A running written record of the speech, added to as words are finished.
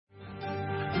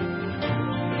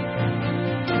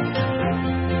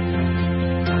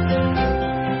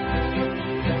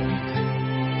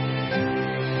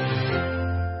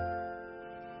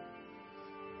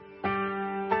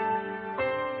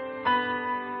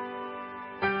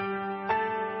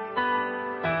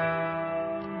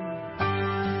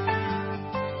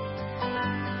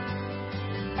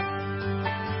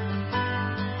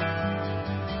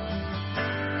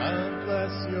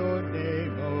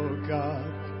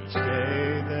each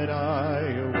day that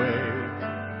I awake.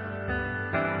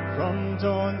 From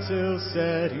dawn till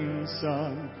setting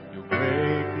sun, your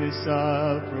greatness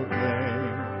I'll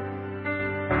proclaim.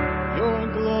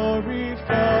 Your glory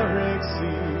far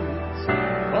exceeds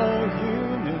all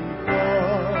human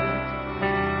thought.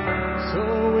 So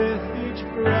with each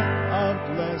breath I'll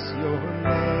bless your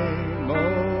name, O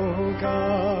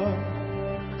God.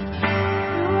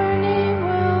 Your name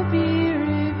will be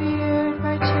revered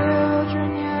by children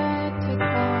yet to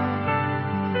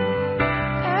come,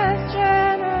 as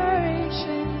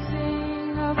generations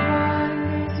sing of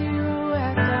wonders you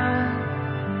have done.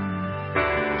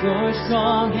 Your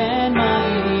strong and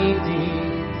mighty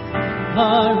deeds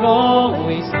are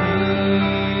always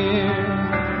near.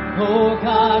 Oh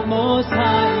God, most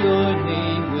high, your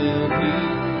name will be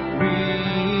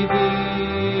revered.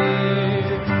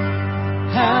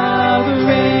 How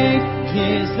great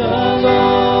is the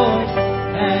Lord,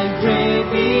 and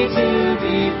greatly to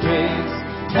be praised.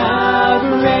 How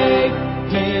great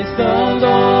is the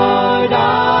Lord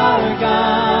our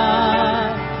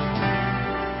God.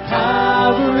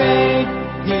 How great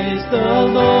is the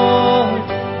Lord,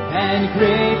 and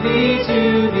greatly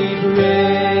to be praised.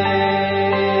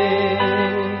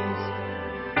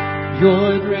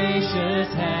 Your gracious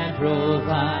hand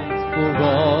provides for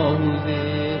all who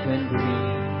live and breathe.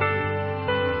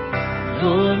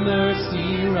 Your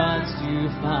mercy runs to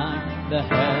find the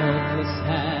helpless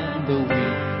and the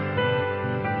weak.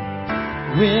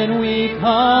 When we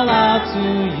call out to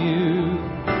you,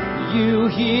 you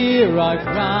hear our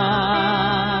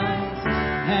cries,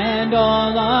 and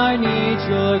all our needs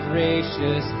your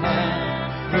gracious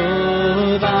hand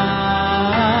provides.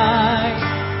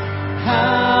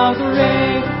 How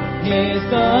great is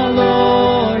the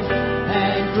Lord,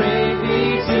 and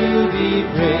greatly to be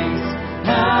praised.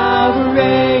 How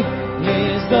great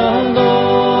is the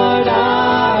Lord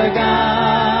our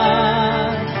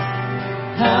God.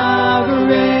 How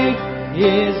great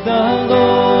is the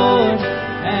Lord,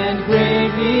 and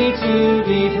greatly to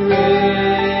be praised.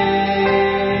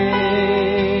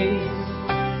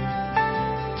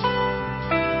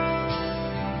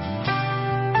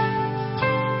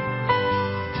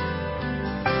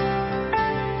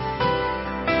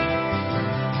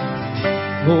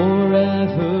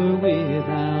 Forever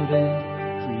without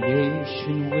end,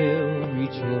 creation will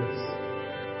rejoice.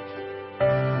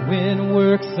 When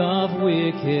works of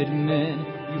wicked men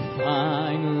you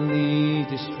finally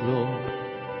destroy,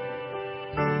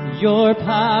 your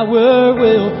power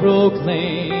will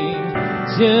proclaim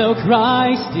till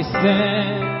Christ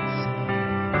descends,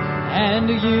 and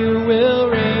you will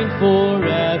reign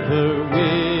forever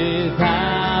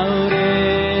without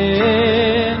end.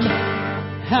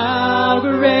 How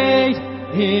great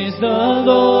is the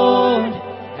Lord,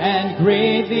 and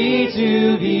greatly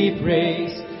to be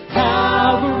praised.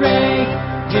 How great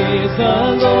is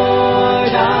the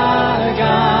Lord our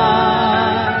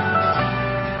God.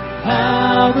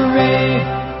 How great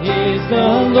is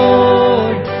the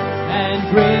Lord,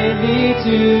 and greatly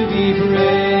to be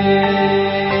praised.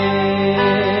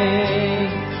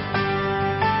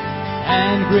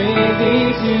 And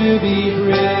greatly to be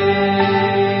praised.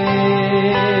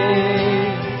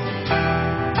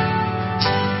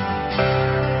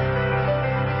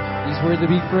 He's worthy to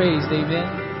be praised, amen.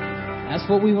 That's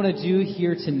what we want to do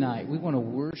here tonight. We want to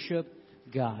worship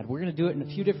God. We're going to do it in a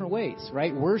few different ways,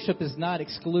 right? Worship is not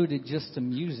excluded just to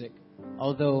music,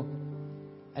 although,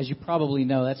 as you probably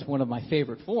know, that's one of my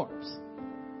favorite forms.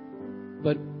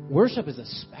 But worship is a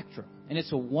spectrum, and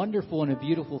it's a wonderful and a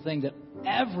beautiful thing that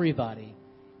everybody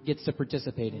gets to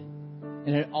participate in.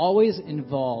 And it always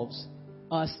involves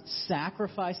us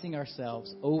sacrificing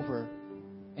ourselves over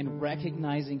and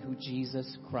recognizing who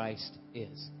Jesus Christ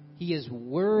is. He is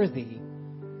worthy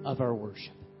of our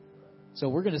worship. So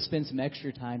we're going to spend some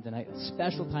extra time tonight, a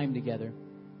special time together,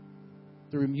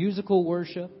 through musical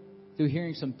worship, through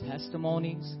hearing some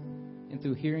testimonies, and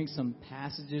through hearing some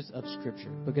passages of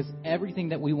Scripture. Because everything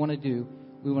that we want to do,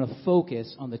 we want to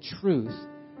focus on the truth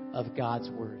of God's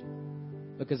Word.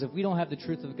 Because if we don't have the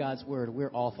truth of God's Word,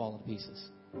 we're all falling to pieces.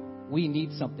 We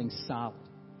need something solid.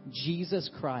 Jesus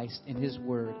Christ and His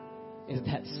Word is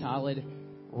that solid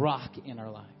rock in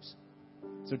our lives.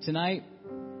 So tonight,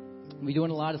 we're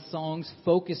doing a lot of songs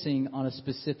focusing on a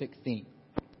specific theme.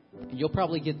 And you'll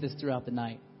probably get this throughout the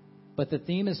night. But the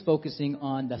theme is focusing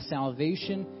on the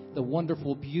salvation, the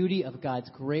wonderful beauty of God's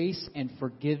grace and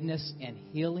forgiveness and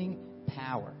healing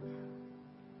power.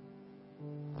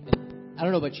 And I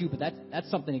don't know about you, but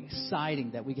that's something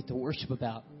exciting that we get to worship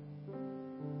about.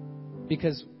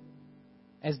 Because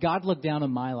as God looked down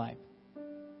on my life,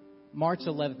 March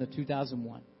 11th of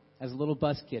 2001, as a little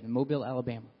bus kid in Mobile,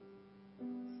 Alabama,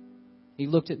 He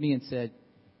looked at me and said,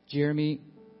 Jeremy,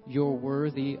 you're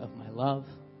worthy of my love.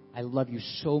 I love you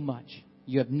so much.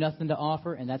 You have nothing to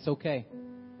offer, and that's okay,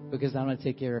 because I'm going to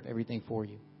take care of everything for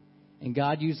you. And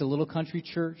God used a little country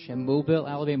church in Mobile,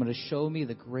 Alabama, to show me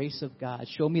the grace of God,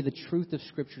 show me the truth of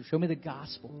Scripture, show me the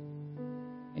gospel.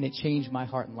 And it changed my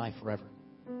heart and life forever.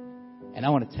 And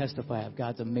I want to testify of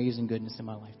God's amazing goodness in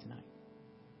my life tonight.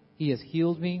 He has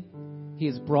healed me. He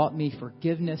has brought me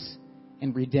forgiveness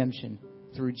and redemption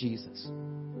through Jesus.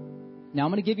 Now,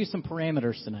 I'm going to give you some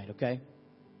parameters tonight, okay?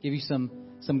 Give you some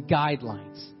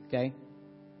guidelines, okay?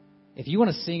 If you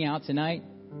want to sing out tonight,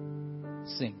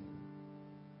 sing,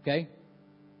 okay?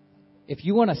 If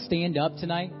you want to stand up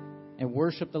tonight and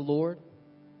worship the Lord,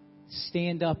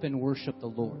 stand up and worship the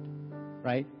Lord,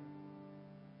 right?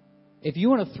 If you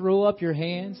want to throw up your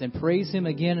hands and praise Him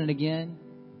again and again,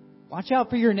 watch out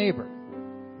for your neighbor,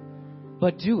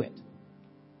 but do it.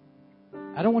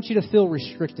 I don't want you to feel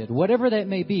restricted, whatever that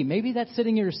may be. Maybe that's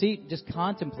sitting in your seat, just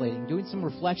contemplating, doing some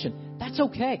reflection. That's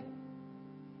okay.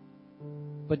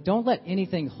 But don't let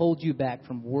anything hold you back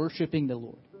from worshiping the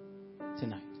Lord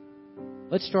tonight.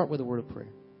 Let's start with a word of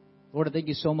prayer. Lord, I thank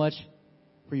you so much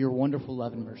for your wonderful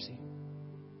love and mercy.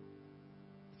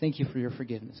 Thank you for your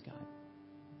forgiveness,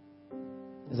 God.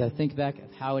 As I think back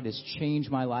of how it has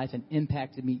changed my life and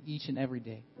impacted me each and every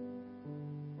day.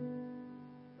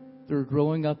 Through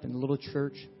growing up in a little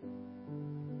church,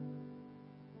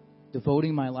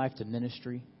 devoting my life to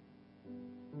ministry,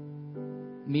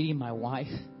 meeting my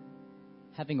wife,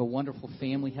 having a wonderful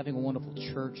family, having a wonderful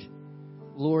church.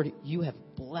 Lord, you have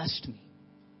blessed me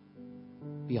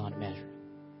beyond measure.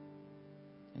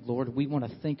 And Lord, we want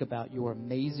to think about your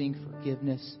amazing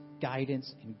forgiveness,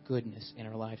 guidance, and goodness in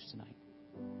our lives tonight.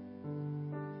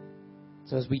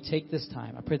 So as we take this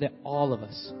time, I pray that all of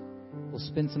us will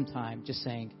spend some time just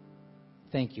saying,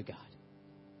 thank you, God.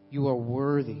 You are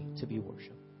worthy to be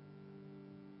worshipped.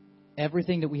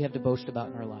 Everything that we have to boast about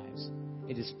in our lives,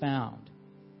 it is found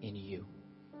in you,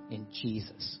 in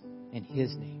Jesus, in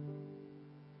His name.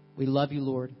 We love you,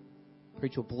 Lord. Pray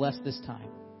that you'll bless this time.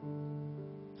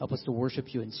 Help us to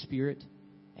worship you in spirit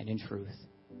and in truth.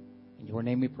 In your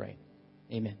name we pray.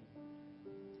 Amen.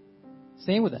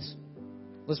 Stand with us.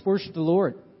 Let's worship the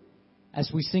Lord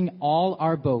as we sing All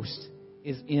Our Boast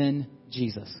is in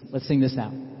Jesus. Let's sing this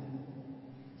out.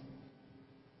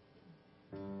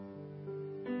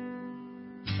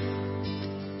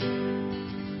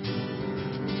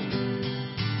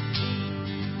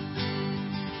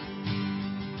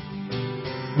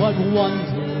 What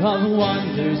wonder of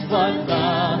wonders, what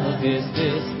love is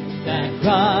this, that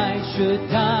Christ should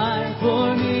die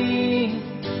for me.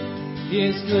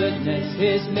 His goodness,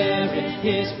 His merit,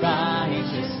 His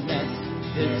righteousness,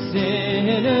 the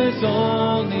sinner's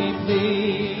only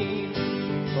plea.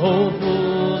 Oh,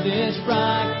 foolish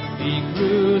bride, be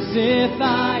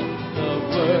crucified, the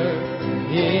work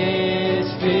is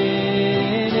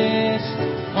finished.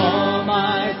 All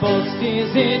my boast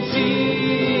is in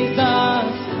Jesus.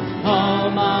 All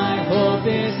my hope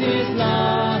is His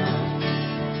love,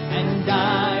 and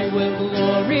I will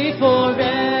glory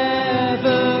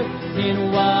forever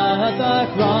in what the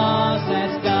cross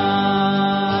has done.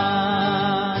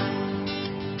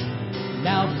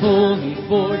 Now fully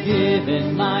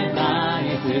forgiven, my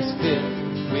life is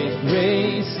filled with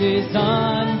graces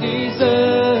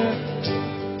undeserved.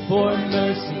 For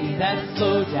mercy that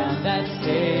flowed down that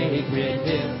sacred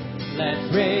hill, let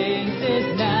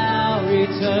praises now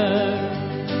return.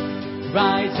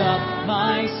 Rise up,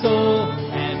 my soul,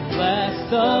 and bless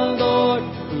the Lord,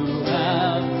 who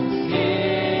else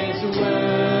is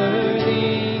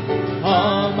worthy.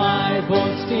 All my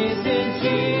boast is in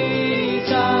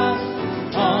Jesus.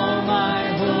 All my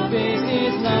hope is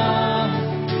His love,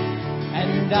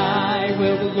 and I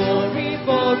will glory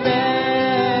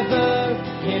forever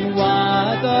in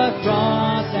what the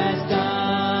cross has done.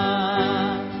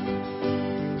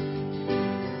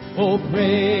 Oh,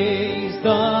 praise the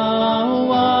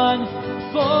one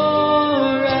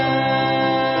forever.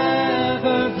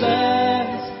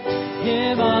 Bless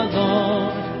Him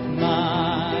alone.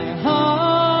 My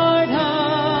heart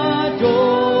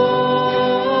adores,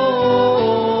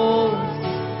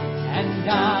 and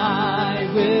I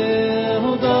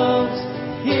will boast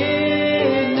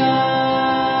in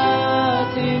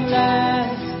nothing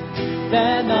less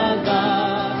than the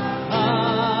love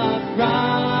of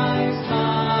Christ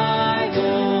my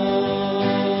Lord.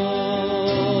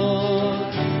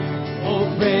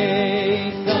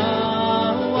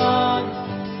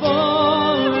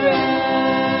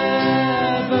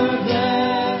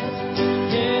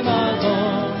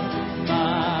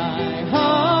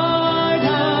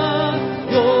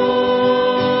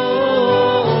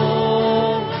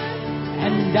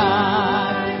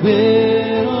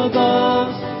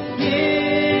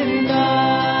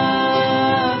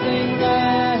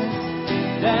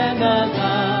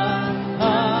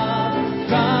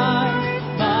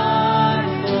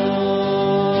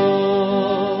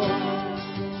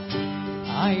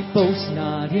 boast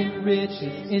not in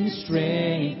riches, in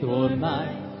strength or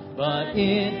might, but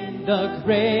in the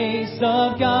grace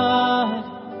of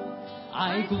God.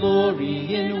 I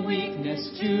glory in weakness,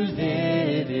 to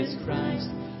live is Christ,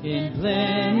 in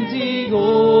plenty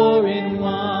or in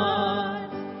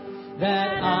want,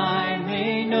 that I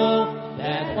may know,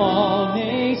 that all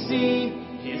may see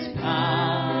His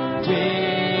power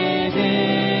within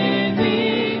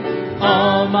me.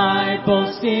 All my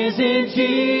boast is in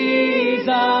Jesus,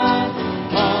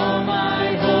 all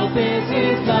my hope is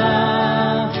His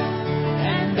love,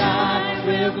 and I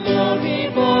will glory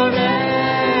forever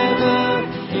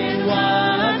in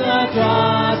what the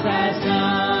cross has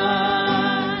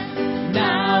done.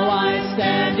 Now I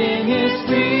stand in His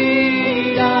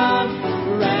freedom,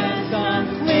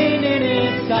 ransom clean in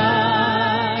His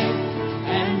sight,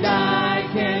 and I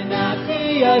cannot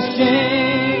be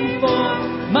ashamed, for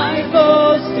my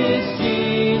boast is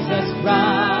Jesus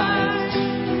Christ.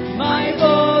 My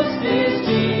boast is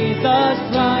Jesus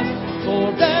Christ.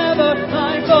 Forever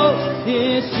my boast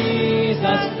is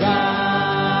Jesus Christ.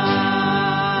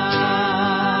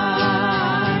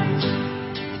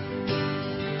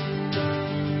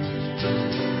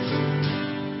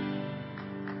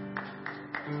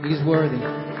 He is worthy.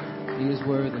 He is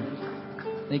worthy.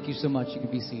 Thank you so much. You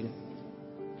can be seated.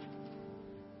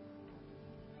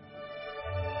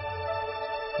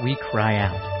 We cry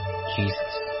out,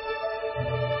 Jesus.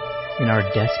 In our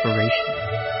desperation,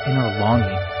 in our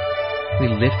longing, we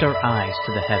lift our eyes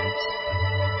to the heavens.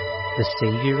 The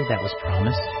Savior that was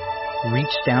promised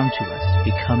reached down to us,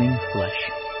 becoming flesh.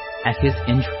 At His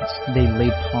entrance, they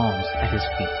laid palms at His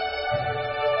feet.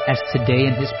 As today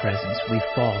in His presence, we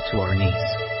fall to our knees.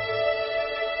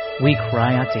 We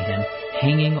cry out to Him,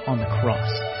 hanging on the cross,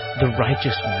 the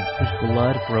righteous one whose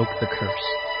blood broke the curse,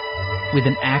 with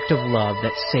an act of love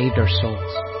that saved our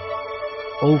souls,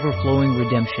 overflowing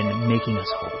redemption making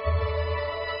us whole.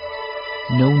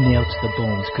 No nail to the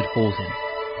bones could hold Him.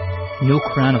 No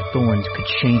crown of thorns could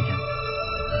chain Him.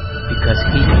 Because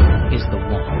He is the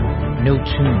one. No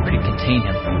tomb could contain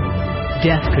Him.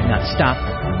 Death could not stop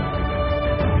Him.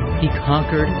 He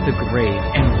conquered the grave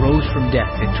and rose from death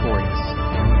victorious.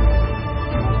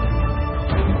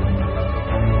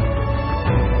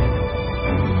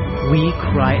 We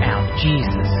cry out,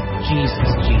 Jesus, Jesus,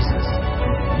 Jesus.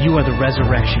 You are the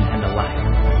resurrection and the life.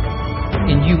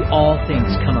 In You all things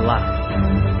come alive.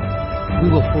 We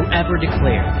will forever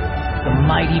declare the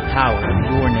mighty power of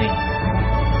Your name.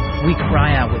 We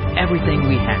cry out with everything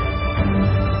we have.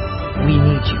 We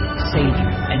need You,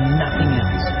 Savior, and nothing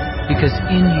else, because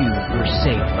in You we're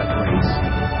saved by grace.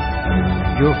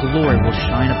 Your glory will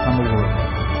shine upon the world,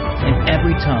 and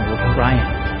every tongue will cry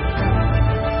out,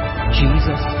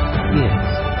 Jesus is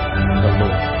the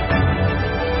Lord.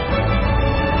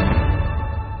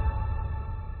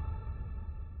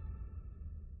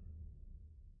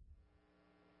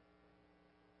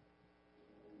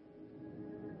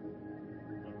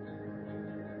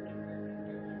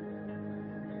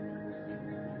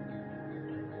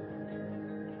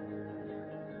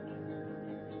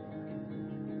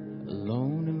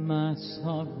 Alone in my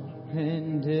sorrow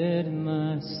and dead in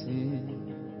my sin,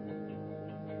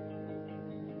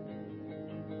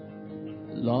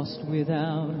 lost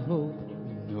without hope,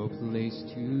 no place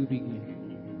to begin.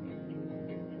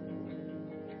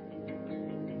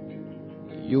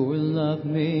 Your love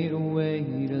made a way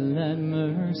to let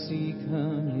mercy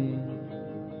come in.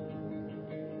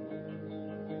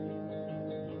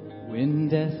 When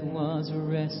death was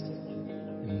arrested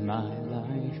and my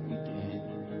life began,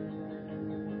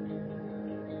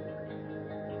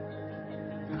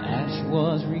 ash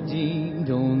was redeemed,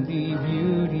 only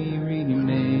beauty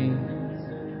remained.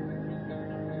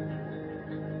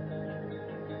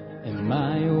 And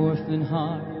my orphan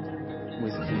heart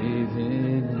was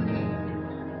given a name.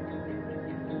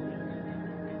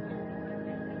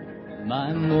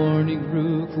 My mourning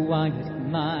grew quiet,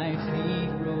 my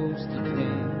feet rose to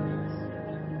dance.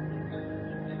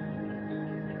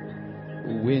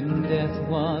 When death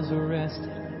was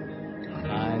arrested,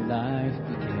 my life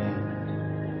began.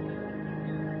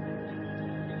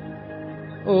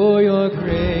 Oh, Your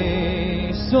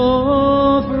grace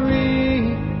so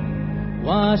free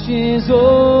washes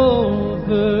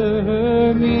over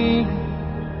me.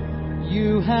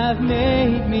 You have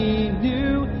made me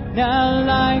new. Now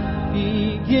life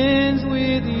begins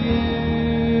with You.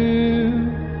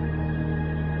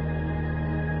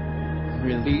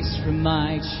 Released from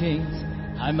my chains,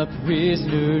 I'm a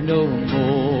prisoner no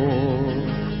more.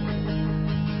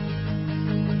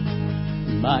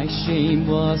 My shame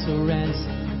was a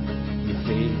ransom You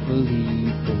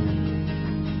faithfully bore.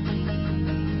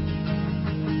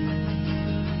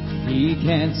 He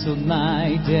canceled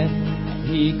my debt.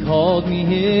 He called me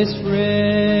His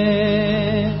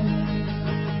friend.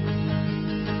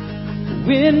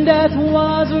 When death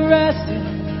was arrested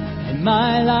and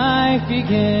my life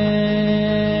began.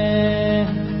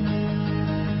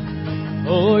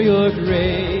 Oh, your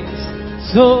grace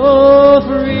so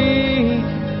free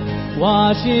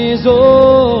washes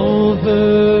over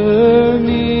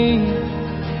me.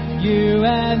 You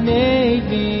have made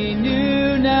me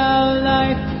new. Now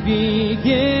life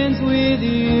begins with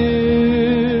you.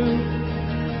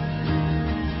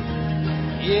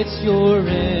 It's your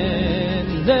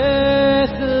endless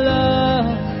love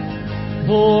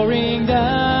pouring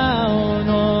down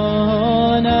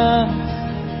on us.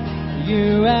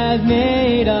 You have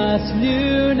made us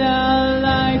new. Now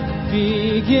life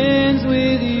begins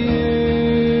with you.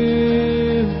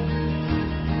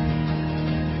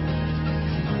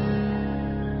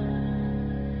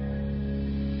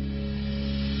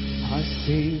 Our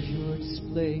Savior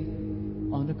displayed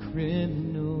on a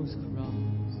criminal's cross.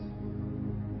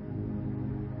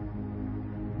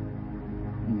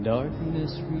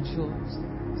 Darkness rejoiced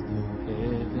though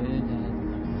heaven had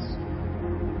lost.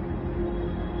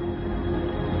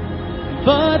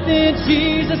 But then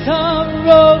Jesus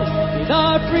arose with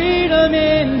our freedom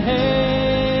in hand.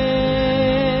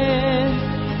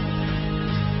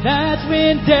 That's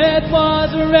when death was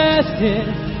arrested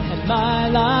and my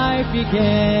life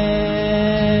began.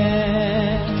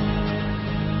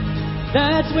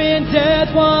 That's when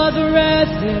death was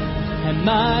arrested and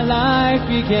my life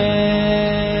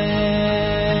began.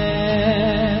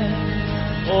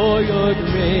 Oh, your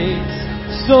grace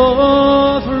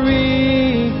so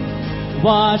free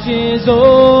washes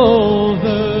over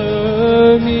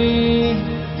me.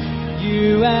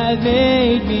 You have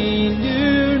made me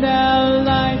new. Now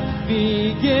life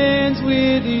begins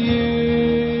with you.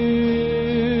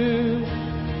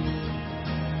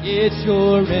 It's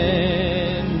your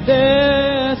endless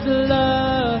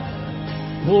love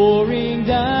pouring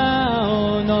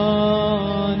down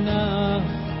on us.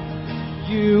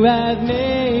 You have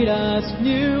made us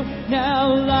new.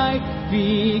 Now life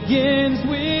begins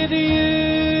with you.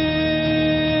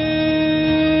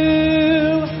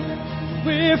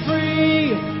 We're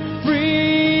free,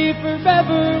 free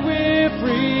forever. We're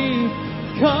free.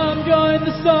 Come join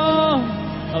the song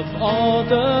of all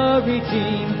the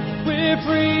redeemed. We're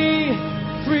free,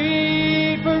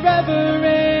 free forever.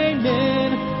 Amen.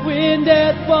 When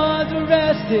death was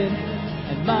arrested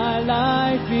and my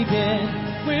life began.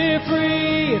 We're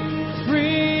free,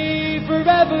 free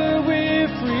forever. We're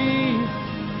free.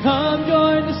 Come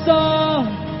join the song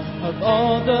of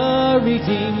all the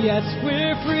redeemed. Yes,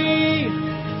 we're free,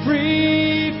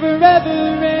 free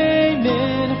forever.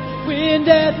 Amen. When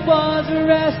death was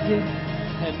arrested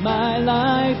and my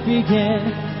life began.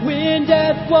 When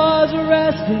death was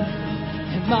arrested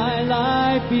and my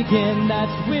life began.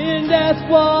 That's when death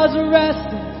was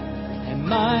arrested and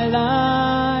my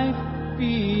life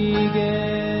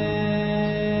began.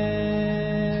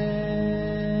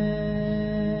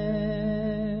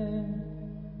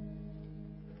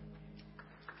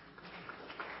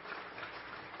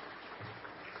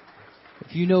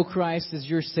 If you know Christ as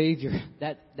your Savior,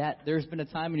 that there's been a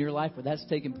time in your life where that's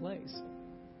taken place.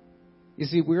 You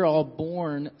see, we're all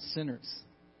born sinners.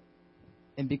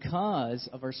 And because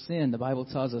of our sin, the Bible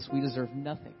tells us we deserve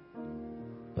nothing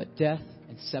but death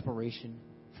and separation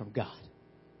from God.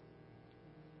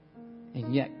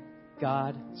 And yet,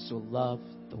 God so loved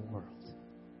the world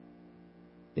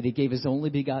that He gave His only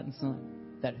begotten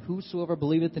Son, that whosoever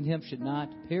believeth in Him should not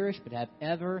perish, but have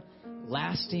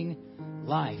everlasting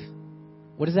life.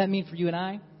 What does that mean for you and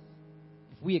I?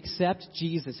 If we accept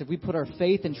Jesus, if we put our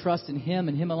faith and trust in Him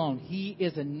and Him alone, He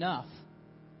is enough.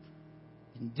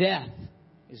 And death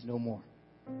is no more.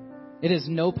 It has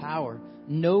no power,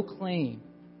 no claim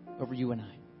over you and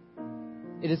I.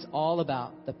 It is all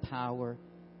about the power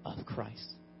of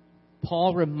Christ.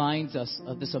 Paul reminds us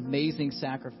of this amazing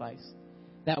sacrifice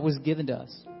that was given to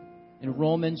us in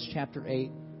Romans chapter 8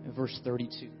 and verse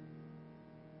 32.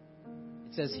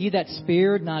 It says, He that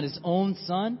spared not His own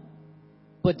Son,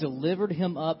 but delivered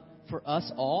Him up for us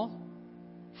all,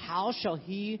 how shall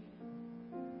He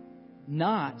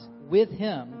not with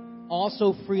Him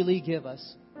also freely give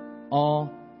us all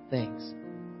things?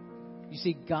 You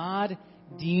see, God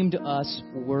deemed us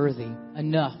worthy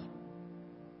enough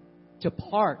to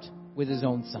part with His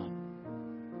own Son.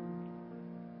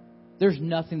 There's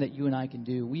nothing that you and I can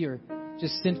do. We are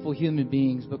just sinful human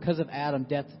beings. Because of Adam,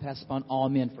 death passed upon all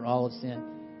men for all of sin.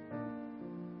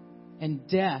 And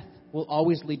death will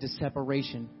always lead to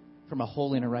separation from a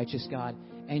holy and a righteous God.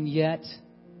 And yet,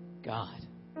 God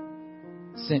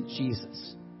sent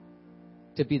Jesus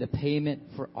to be the payment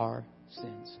for our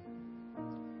sins.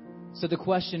 So the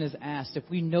question is asked, if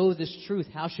we know this truth,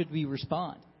 how should we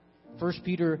respond? 1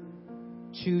 Peter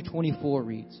 2:24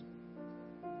 reads,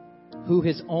 who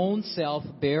his own self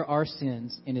bare our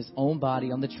sins in his own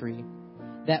body on the tree,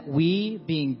 that we,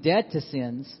 being dead to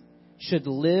sins, should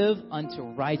live unto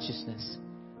righteousness,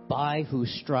 by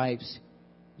whose stripes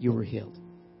you were healed.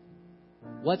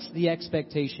 What's the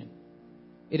expectation?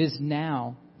 It is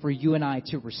now for you and I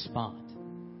to respond.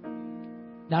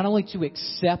 Not only to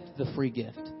accept the free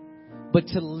gift, but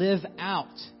to live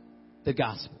out the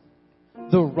gospel,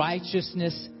 the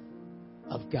righteousness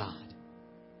of God.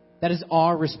 That is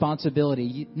our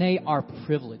responsibility, nay, our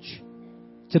privilege,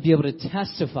 to be able to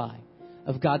testify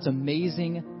of God's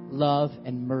amazing love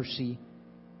and mercy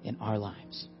in our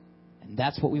lives. And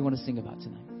that's what we want to sing about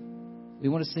tonight. We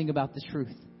want to sing about the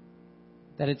truth,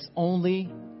 that it's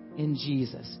only in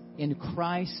Jesus, in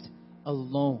Christ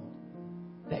alone,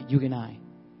 that you and I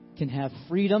can have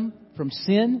freedom from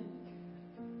sin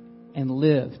and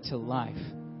live to life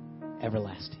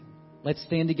everlasting. Let's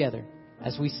stand together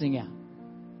as we sing out,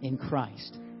 in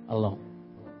Christ alone.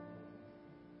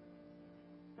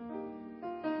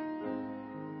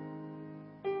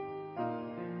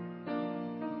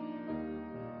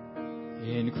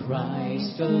 In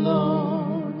Christ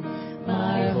alone,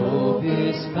 my hope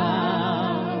is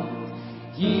found.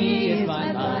 He is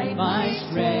my light, my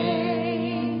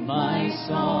strength, my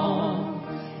song.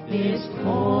 This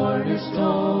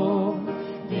cornerstone,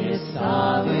 this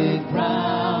solid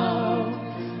ground,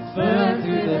 firm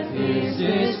through the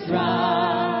fiercest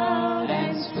drought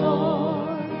and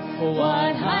storm.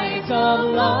 What heights of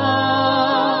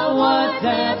love, what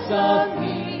depths of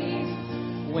peace,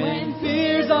 when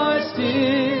fears are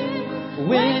still,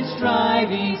 when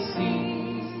striving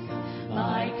cease.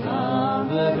 My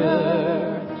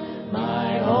comforter,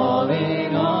 my all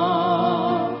in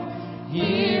all,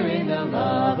 here in the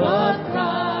love of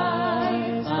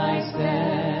Christ I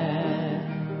stand.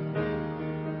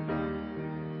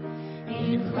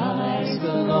 In Christ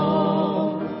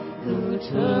alone, who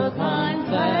took on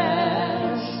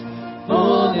flesh,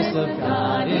 fullness of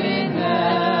God in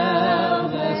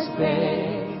helpless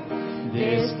babe,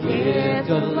 this gift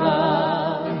of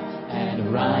love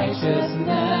and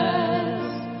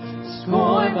righteousness,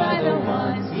 scorned by the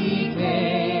ones he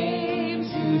came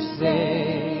to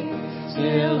save.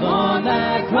 Still on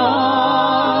that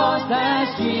cross as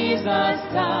Jesus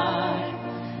died,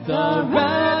 the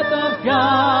wrath of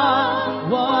God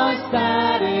was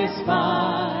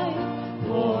satisfied.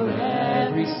 For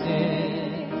every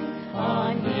sin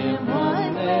on him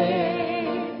was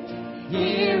laid.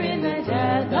 Here in the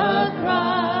death of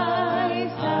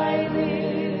Christ I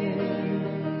live.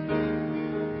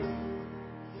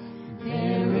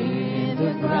 There in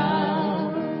the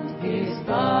ground his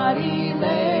body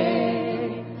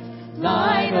lay,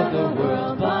 light of the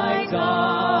world by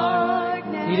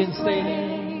darkness. He didn't say anything.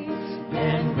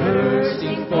 And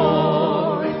bursting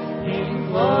forth in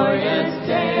glorious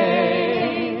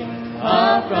day,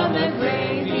 up from the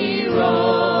grave he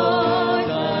rose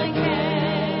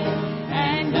again.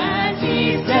 And as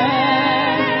he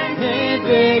stands in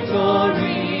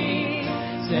victory,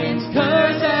 since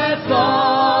curse has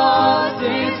lost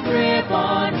its grip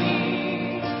on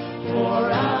me, for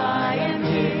I am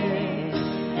his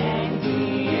and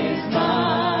he is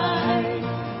mine,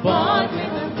 bought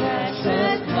with the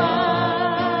precious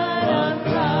blood of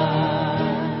Christ.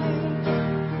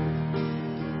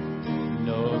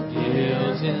 No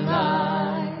guilt in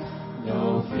life, no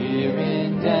fear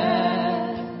in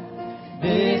death.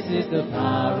 This is the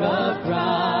power of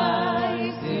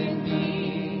Christ in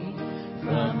me.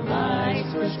 From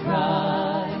life's first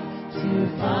cry to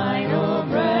final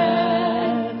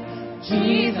breath,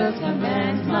 Jesus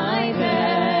commands my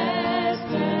destiny.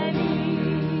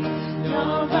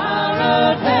 No power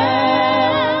of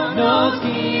hell, no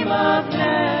scheme of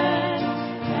man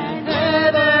can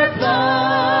ever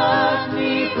pluck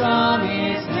me from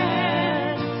his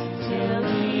hand till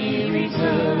he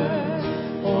returns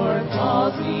or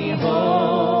calls me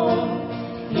home.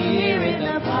 Here in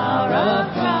the power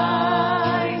of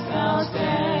Christ I'll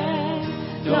stand.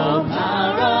 No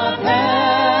power of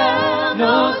hell,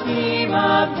 no scheme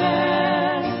of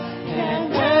man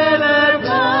can ever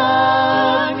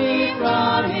pluck me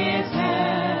from his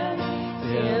hand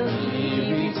till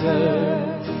he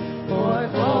returns or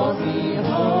calls me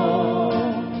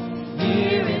home.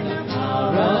 Here in the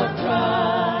power of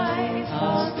Christ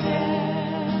I'll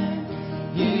stand.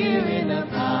 Here in the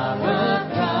power of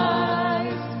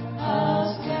Christ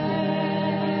I'll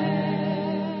stand.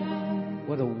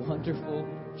 What a wonderful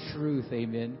truth,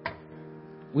 amen.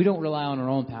 We don't rely on our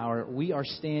own power. We are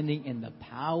standing in the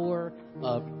power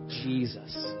of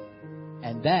Jesus.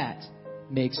 And that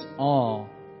makes all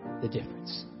the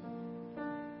difference.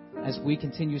 As we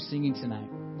continue singing tonight,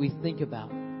 we think about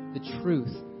the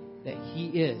truth that He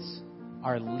is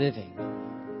our living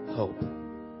hope.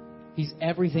 He's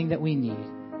everything that we need,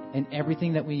 and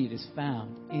everything that we need is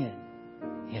found in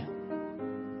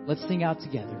Him. Let's sing out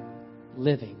together,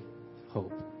 Living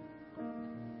Hope.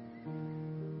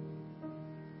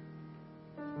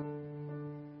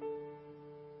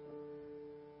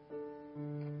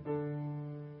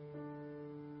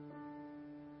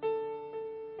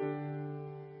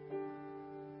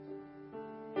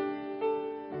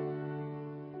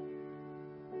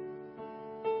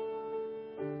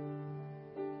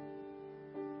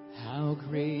 How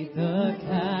great the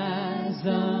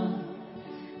chasm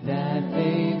that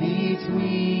lay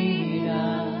between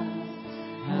us.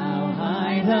 How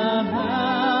high the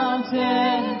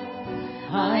mountain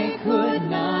I could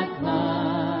not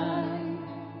climb.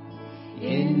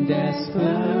 In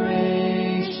desperation,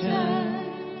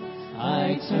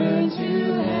 I turned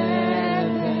to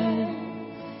heaven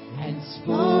and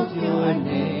spoke your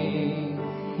name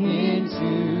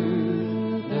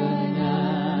into the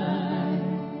night.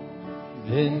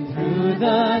 Then through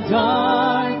the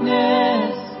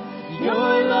darkness,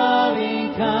 your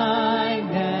loving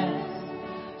kindness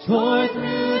tore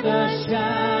through the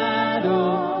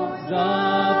shadows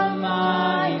of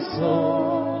my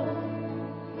soul.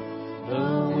 The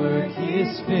work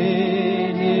is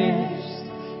finished,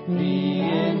 the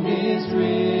end is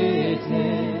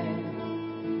written.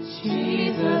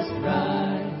 Jesus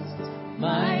Christ,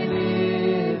 my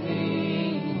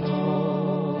living hope.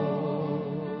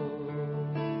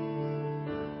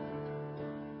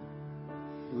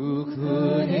 Who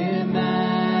could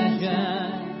imagine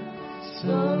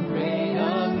so great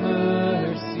a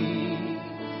mercy?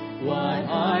 What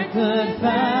heart could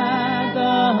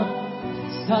fathom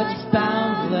such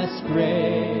boundless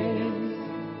grace?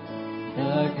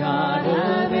 The God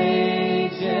of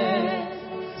ages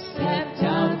stepped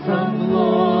down from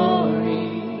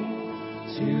glory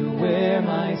to wear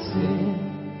my sin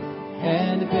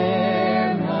and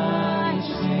bear my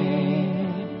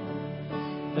shame.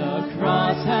 The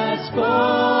cross has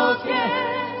spoken,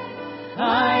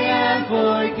 I am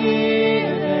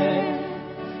forgiven.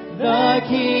 The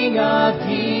King of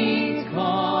Kings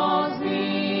calls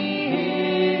me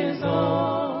His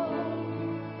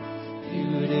own.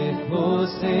 Beautiful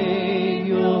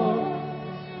Savior,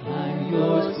 I'm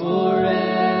yours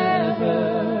forever.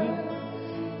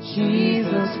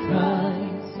 Jesus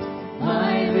Christ,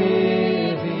 my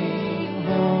living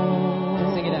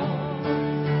hope. Sing it out.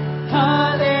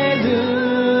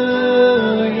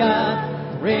 Hallelujah,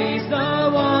 praise the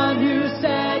one who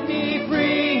set me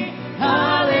free.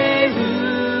 Hallelujah,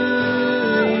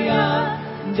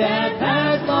 death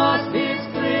has lost its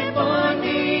grip on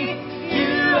me.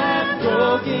 You have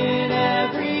broken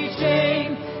every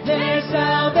chain. There's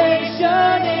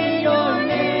salvation in your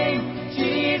name,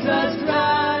 Jesus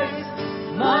Christ,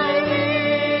 my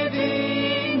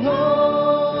living hope.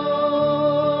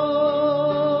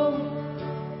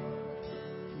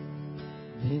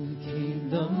 Then came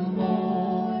the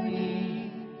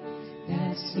morning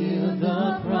that sealed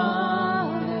the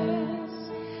promise.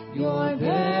 Your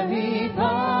very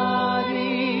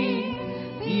body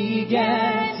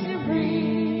began to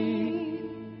breathe.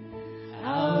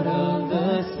 Out of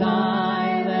the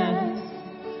silence,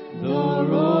 the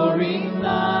roaring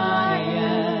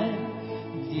lion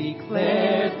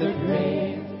declared the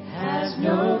grave has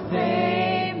no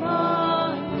claim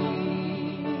on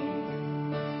me.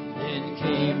 Then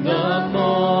came the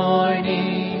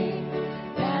morning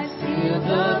that sealed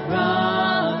the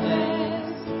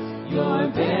promise. Your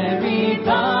very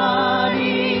body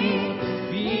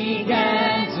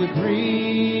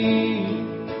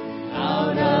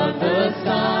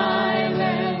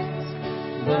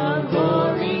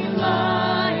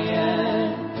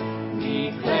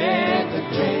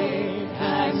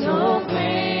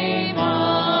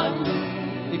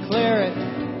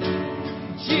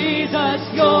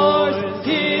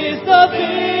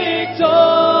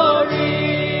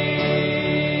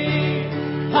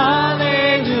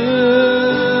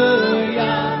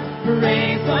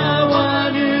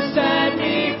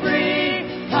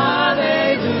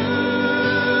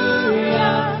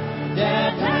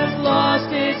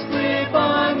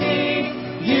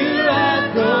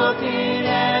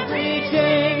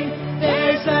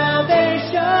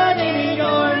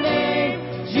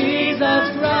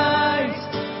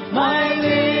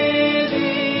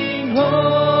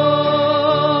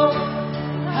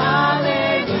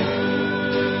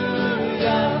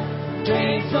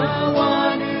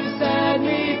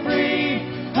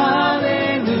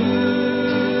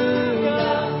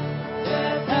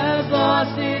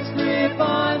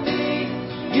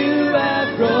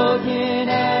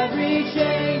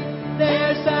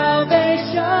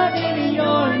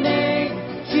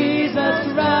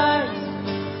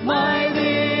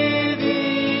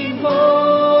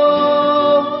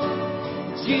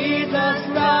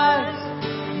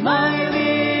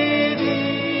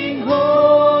living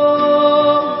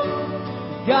hope.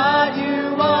 God,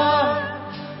 you are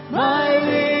my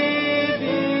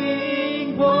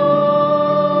living hope.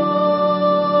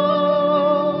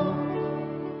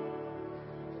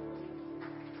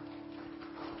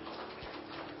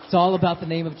 It's all about the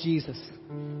name of Jesus.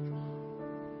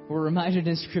 We're reminded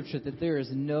in Scripture that there is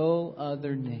no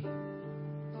other name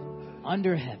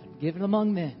under heaven given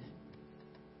among men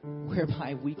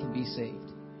whereby we can be saved.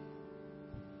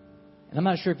 And I'm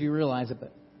not sure if you realize it,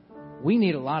 but we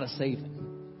need a lot of saving.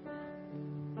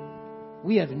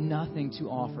 We have nothing to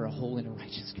offer a holy and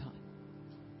righteous God.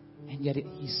 And yet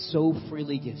He so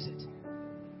freely gives it.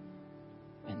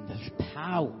 And there's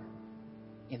power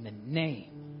in the name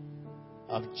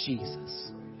of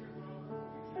Jesus.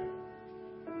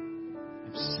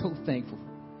 I'm so thankful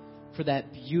for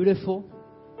that beautiful,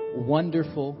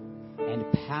 wonderful, and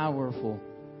powerful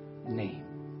name.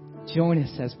 Join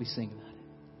us as we sing about it.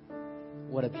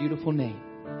 What a beautiful name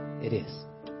it is.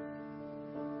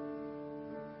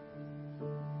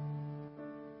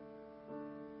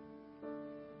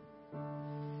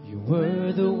 You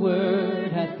were the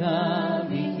Word at the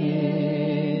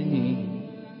beginning,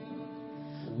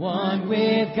 one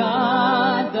with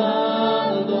God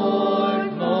the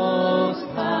Lord Most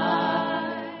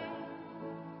High.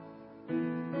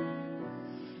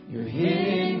 Your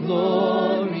hidden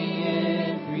glory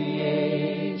in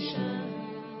creation,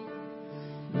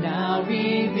 now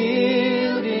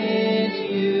revealed in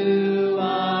you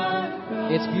are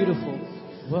Christ. It's beautiful.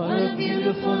 What a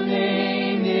beautiful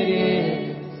name it is.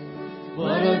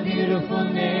 What a beautiful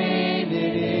name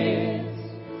it is.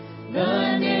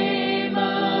 The name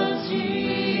of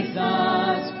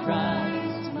Jesus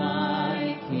Christ,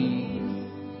 my King.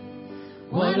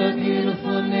 What a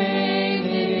beautiful name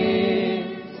it is.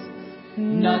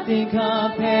 Nothing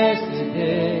compares to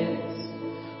this.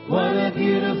 What a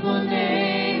beautiful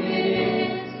name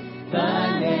it is.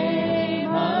 The name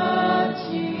of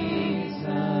Jesus.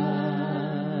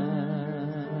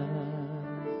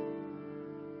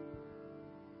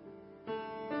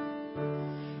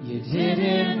 You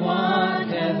didn't want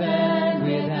heaven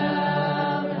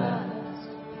without us.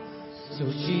 So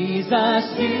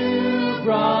Jesus, you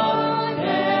brought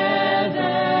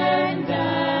heaven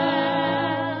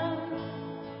down.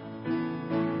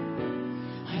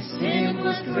 Our sin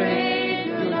was great,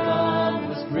 your love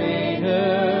was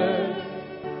greater.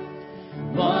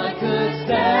 What could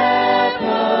separate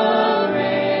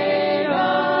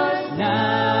us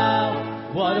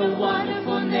now? What a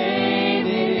wonderful name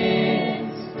it is.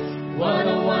 What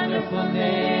a wonderful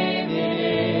name it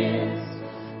is.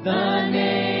 The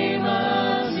name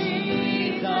of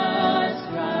Jesus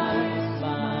Christ,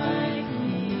 my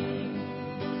King.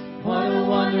 What a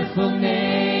wonderful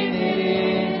name it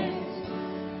is.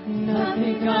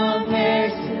 Nothing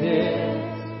compares to this.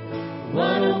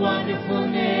 What a wonderful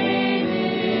name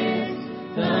it is.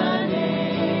 The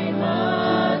name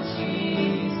of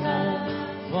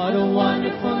Jesus. What a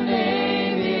wonderful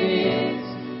name it is.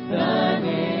 The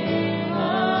name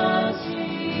of Jesus.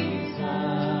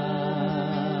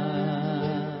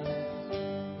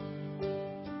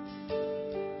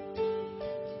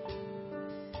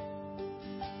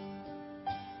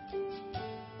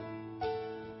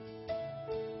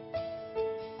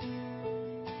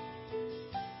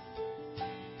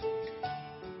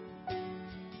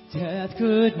 Death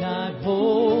could not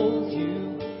hold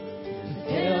you.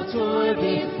 Hell tore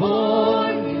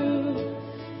before you.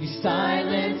 You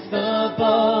silenced the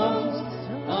boast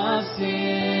of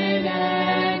sin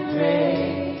and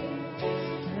grave.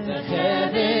 The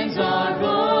heavens are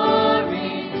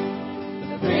roaring with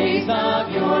the praise of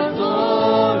your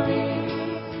glory.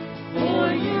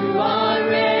 For you are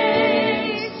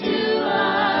raised to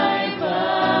life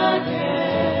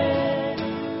again.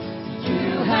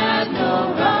 You had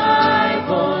no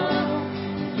rival.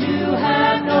 You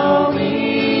had no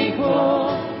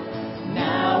equal.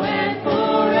 Now and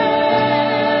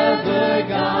forever,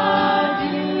 God,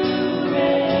 you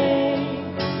reign.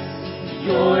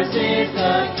 Yours is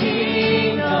the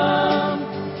kingdom.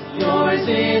 Yours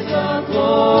is the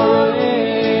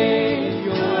glory.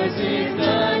 Yours is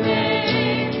the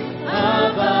name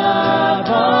above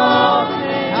all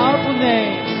names. Powerful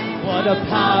name. What a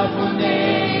powerful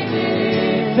name it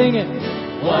is. Sing it.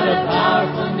 What a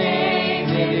powerful name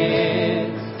it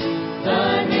is.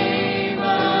 The name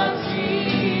of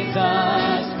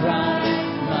Jesus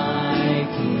Christ, my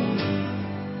King.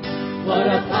 What a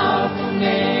powerful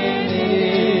name it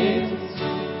is.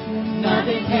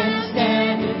 Nothing can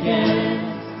stand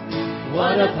against.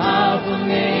 What a powerful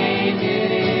name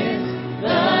it is.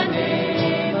 The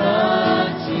name of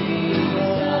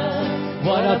Jesus.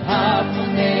 What a powerful powerful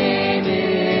name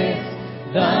is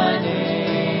the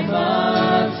name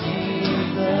of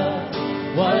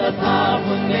Jesus. What a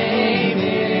powerful name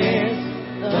is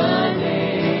the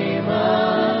name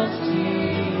of Jesus.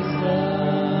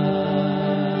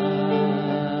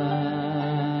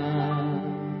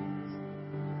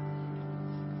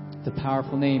 The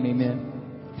powerful name, amen.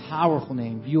 Powerful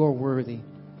name. You are worthy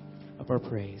of our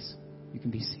praise. You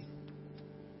can be seated.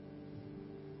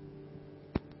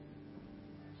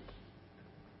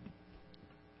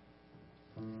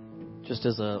 Just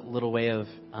as a little way of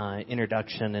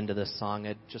introduction into this song,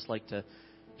 I'd just like to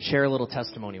share a little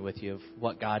testimony with you of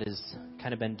what God has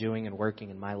kind of been doing and working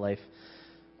in my life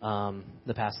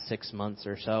the past 6 months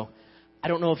or so. I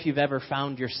don't know if you've ever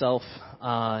found yourself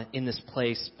in this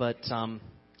place, but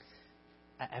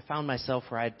I found myself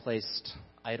where I'd placed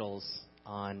idols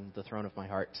on the throne of my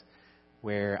heart,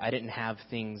 where I didn't have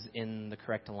things in the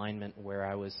correct alignment, where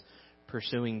I was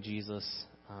pursuing Jesus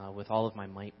with all of my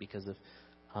might because of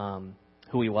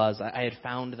who he was. I had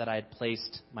found that I had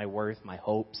placed my worth, my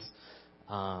hopes,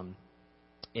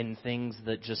 in things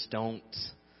that just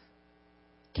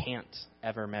can't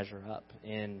ever measure up.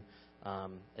 In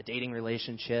a dating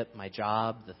relationship, my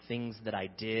job, the things that I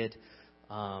did,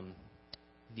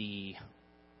 the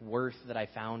worth that I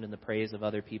found in the praise of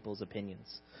other people's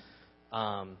opinions.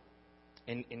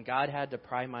 And God had to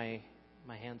pry my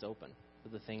hands open to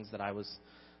the things that I was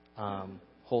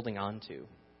holding on to,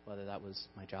 whether that was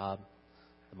my job,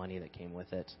 the money that came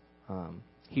with it.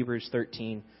 Hebrews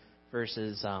 13,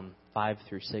 verses 5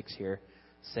 through 6 here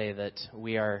say that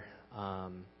we are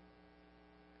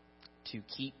to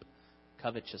keep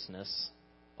covetousness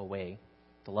away,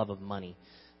 the love of money,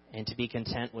 and to be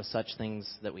content with such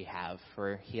things that we have.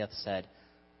 For he hath said,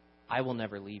 I will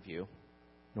never leave you,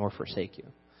 nor forsake you,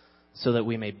 so that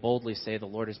we may boldly say, the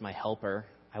Lord is my helper,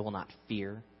 I will not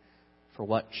fear, for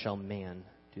what shall man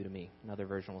do to me? Another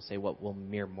version will say, what will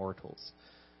mere mortals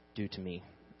do to me?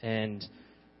 And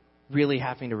really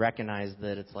having to recognize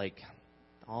that it's like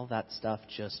all that stuff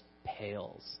just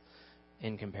pales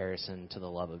in comparison to the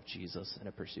love of Jesus and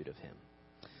a pursuit of him.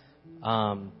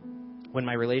 When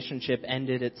my relationship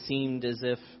ended, it seemed as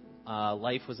if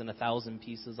life was in 1,000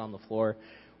 pieces on the floor.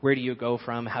 Where do you go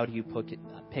from? How do you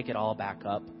pick it all back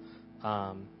up?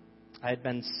 I had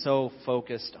been so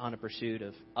focused on a pursuit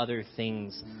of other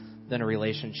things than a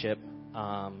relationship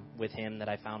with him that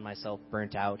I found myself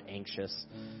burnt out, anxious,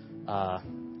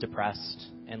 depressed,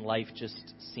 and life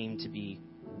just seemed to be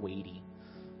weighty.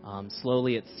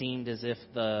 Slowly it seemed as if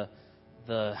the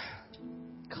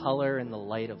color and the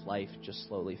light of life just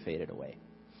slowly faded away.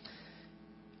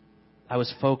 I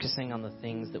was focusing on the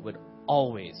things that would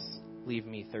always leave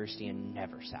me thirsty and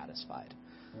never satisfied.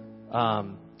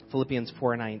 Philippians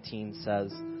 4:19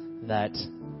 says that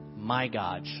my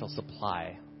God shall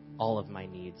supply all of my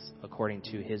needs according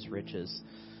to his riches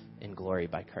in glory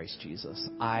by Christ Jesus.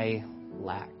 I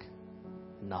lack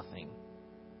nothing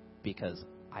because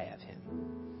I have him.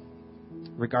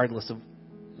 Regardless of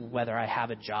whether I have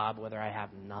a job, whether I have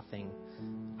nothing,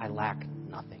 I lack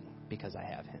nothing because I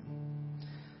have him.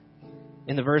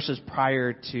 In the verses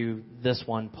prior to this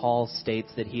one, Paul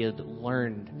states that he had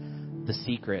learned the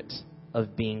secret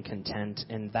of being content,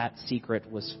 and that secret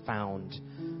was found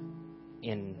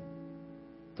in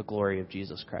the glory of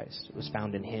Jesus Christ. It was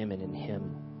found in him and in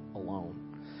him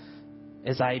alone.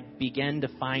 As I began to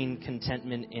find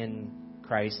contentment in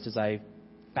Christ, as I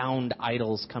found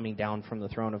idols coming down from the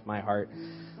throne of my heart,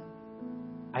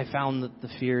 I found that the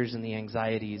fears and the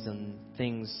anxieties and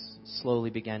things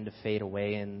slowly began to fade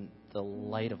away, and the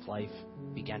light of life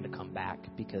began to come back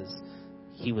because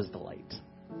he was the light,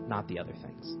 not the other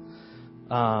things.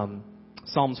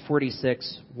 Psalms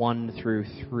 46, 1 through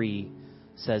 3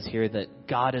 says here that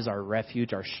God is our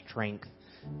refuge, our strength,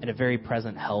 and a very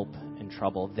present help in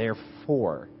trouble.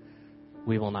 Therefore,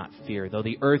 we will not fear. Though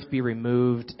the earth be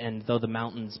removed, and though the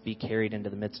mountains be carried into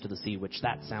the midst of the sea, which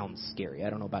that sounds scary. I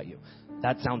don't know about you.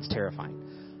 That sounds terrifying.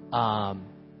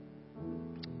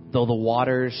 Though the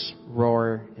waters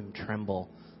roar and tremble,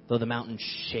 though the mountains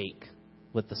shake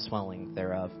with the swelling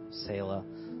thereof, Selah,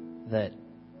 that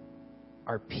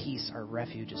our peace, our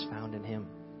refuge is found in him.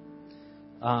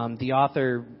 The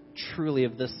author truly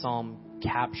of this psalm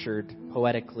captured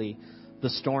poetically the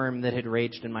storm that had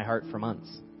raged in my heart for months.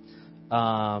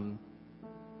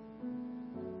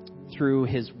 Through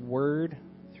his word,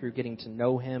 through getting to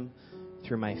know him,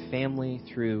 through my family,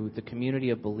 through the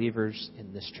community of believers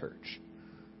in this church,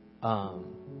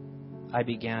 I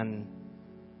began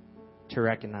to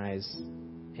recognize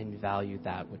and value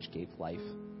that which gave life,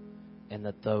 and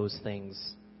that those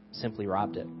things simply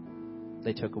robbed it.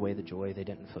 They took away the joy. They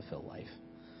didn't fulfill life.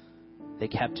 They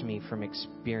kept me from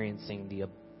experiencing the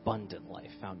abundant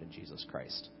life found in Jesus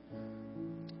Christ.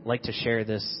 I'd like to share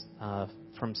this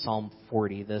from Psalm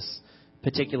 40. This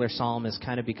particular psalm has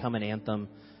kind of become an anthem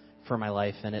for my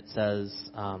life, and it says,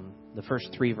 the first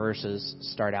 3 verses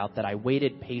start out that I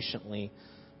waited patiently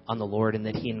on the Lord, and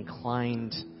that he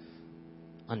inclined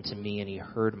unto me, and he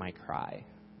heard my cry.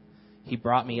 He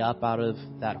brought me up out of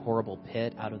that horrible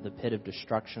pit, out of the pit of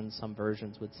destruction, some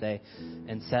versions would say,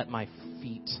 and set my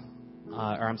feet,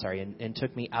 and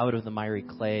took me out of the miry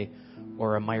clay,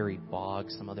 or a miry bog,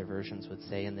 some other versions would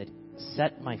say, and that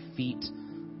set my feet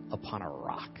upon a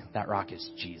rock. That rock is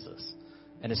Jesus.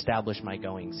 And established my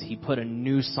goings. He put a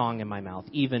new song in my mouth,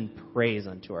 even praise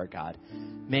unto our God.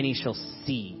 Many shall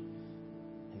see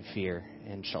and fear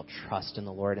and shall trust in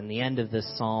the Lord. And the end of this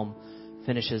psalm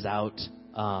finishes out,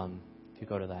 if you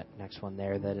go to that next one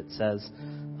there, that it says,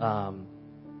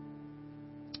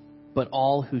 but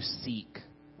all who seek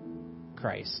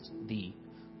Christ, thee,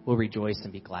 will rejoice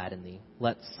and be glad in thee.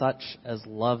 Let such as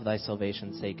love thy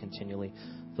salvation say continually,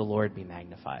 the Lord be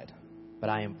magnified.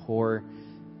 But I am poor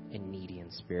and needy in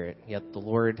spirit, yet the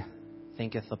Lord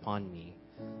thinketh upon me.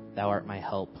 Thou art my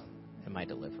help and my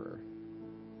deliverer.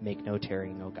 Make no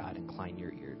tarrying, O God, incline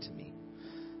your ear to me.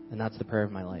 And that's the prayer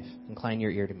of my life. Incline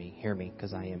your ear to me, hear me,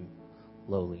 because I am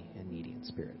lowly and needy in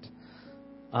spirit.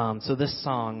 So this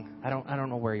song, I don't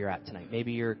know where you're at tonight.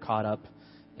 Maybe you're caught up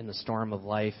in the storm of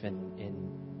life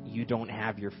and you don't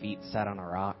have your feet set on a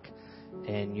rock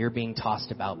and you're being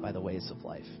tossed about by the waves of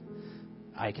life.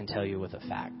 I can tell you with a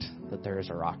fact that there is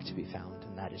a rock to be found,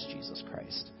 and that is Jesus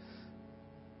Christ.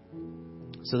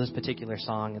 So this particular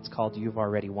song, it's called You've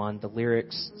Already Won. The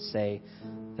lyrics say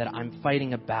that I'm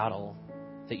fighting a battle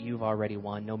that you've already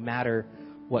won. No matter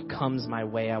what comes my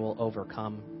way, I will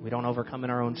overcome. We don't overcome in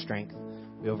our own strength.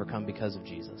 We overcome because of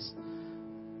Jesus.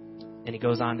 And he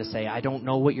goes on to say, I don't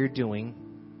know what you're doing,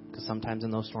 because sometimes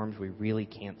in those storms we really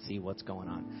can't see what's going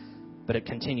on. But it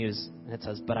continues, and it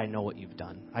says, but I know what you've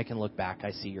done. I can look back. I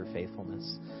see your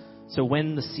faithfulness. So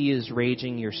when the sea is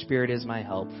raging, your spirit is my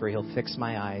help, for he'll fix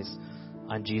my eyes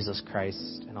on Jesus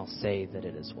Christ, and I'll say that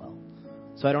it is well.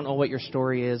 So I don't know what your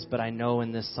story is, but I know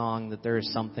in this song that there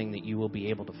is something that you will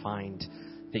be able to find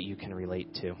that you can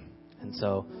relate to. And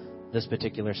so this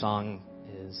particular song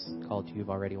is called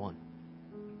You've Already Won.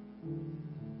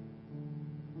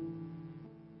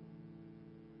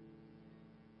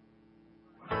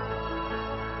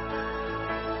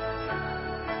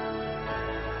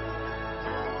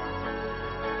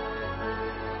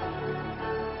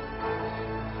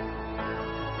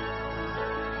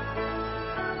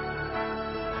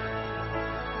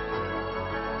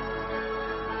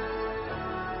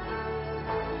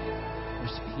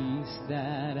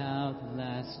 That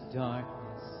outlasts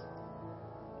darkness,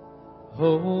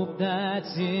 hope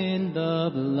that's in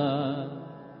the blood.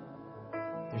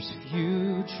 There's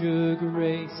future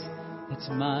grace that's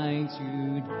mine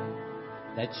today,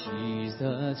 that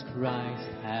Jesus Christ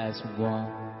has won.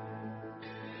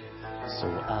 So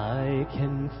I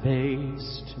can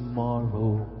face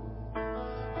tomorrow,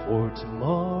 for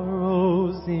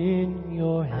tomorrow's in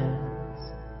your hands.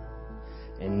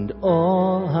 And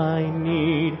all I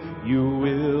need you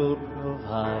will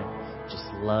provide,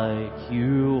 just like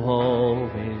you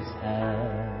always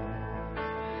have.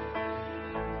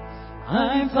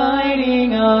 I'm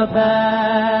fighting a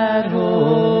battle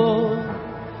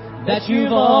that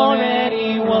you've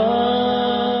already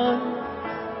won.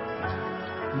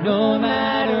 No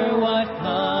matter what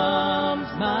comes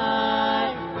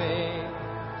my way,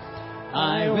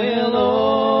 I will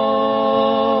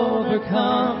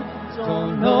overcome.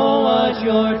 Don't know what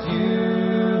you're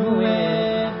doing,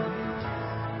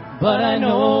 but I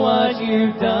know what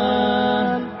you've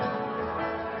done.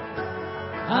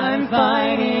 I'm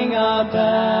fighting a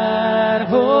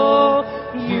battle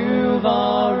you've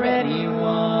already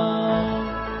won.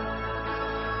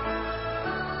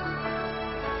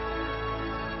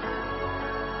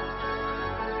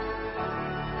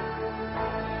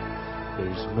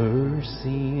 There's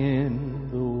mercy in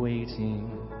the waiting,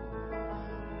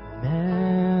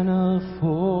 manna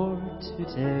for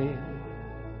today.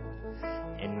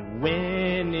 And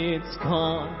when it's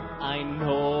gone, I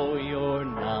know you're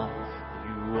not.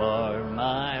 You are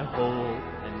my hope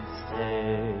and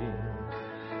stay.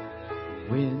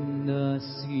 When the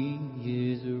sea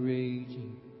is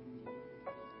raging,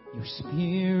 your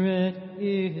spirit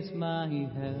is my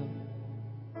help.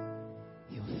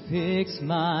 You'll fix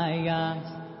my eyes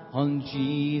on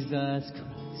Jesus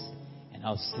Christ, and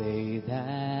I'll say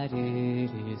that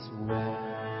it is well.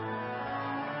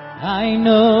 I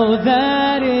know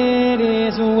that it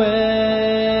is well.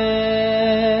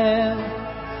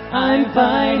 I I'm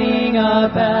fighting a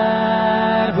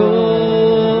battle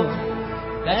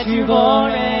that you've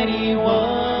already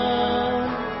won.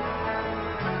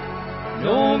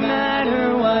 No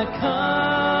matter what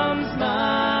comes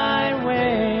my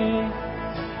way,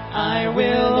 I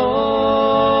will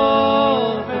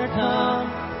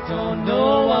overcome. Don't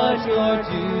know what you're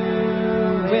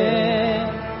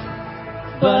doing,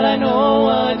 but I know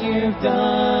what you've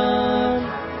done.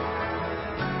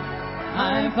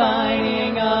 I'm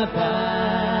fighting a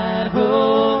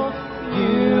battle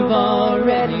you've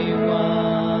already won.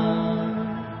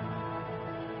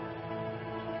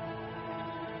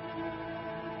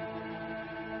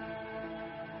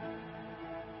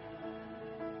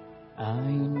 I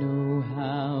know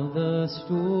how the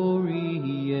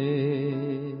story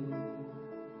ends.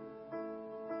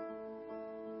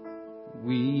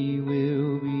 We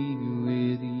will be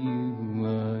with you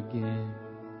again.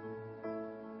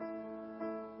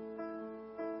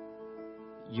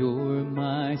 You're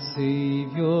my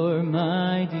Savior,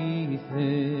 my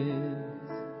defense.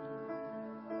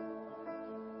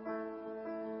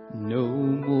 No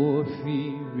more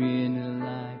fear in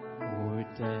life or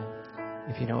death.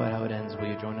 If you know how it ends, will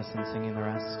you join us in singing the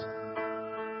rest?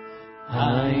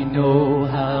 I know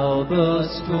how the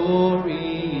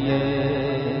story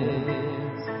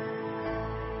ends.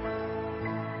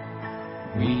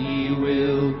 We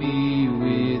will be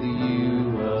with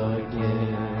you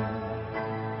again.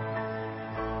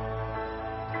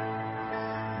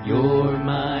 You're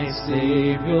my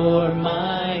Savior,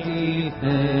 my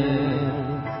defense.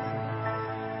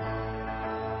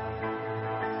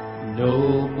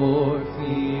 No more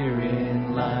fear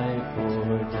in life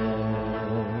or death.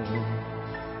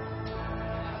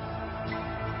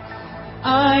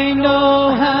 I know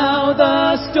how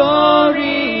the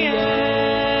story ends.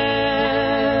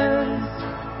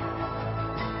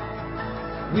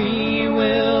 We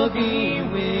will be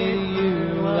with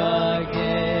you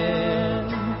again.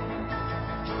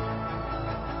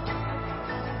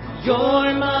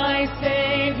 You're my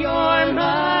Savior,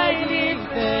 my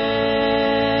defense.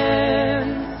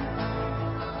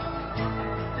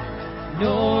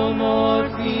 No more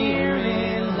fear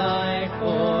in life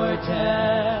or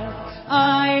death.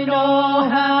 I know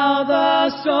how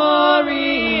the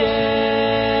story ends.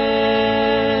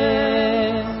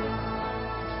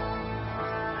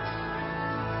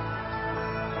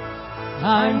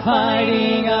 I'm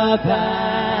fighting a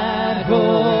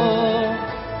battle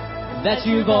that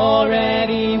you've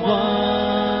already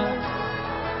won.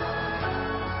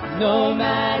 No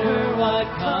matter what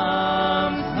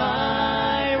comes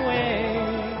my way,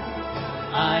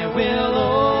 I will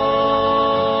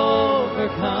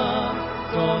overcome.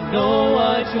 Don't know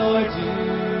what you're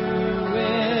doing,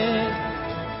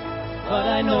 but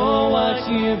I know what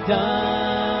you've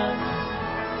done.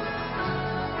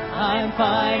 I'm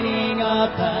fighting a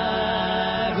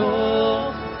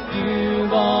battle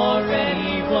you've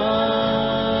already won.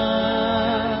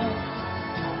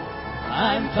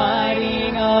 I'm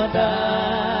fighting a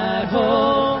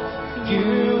battle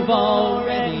you've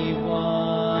already won.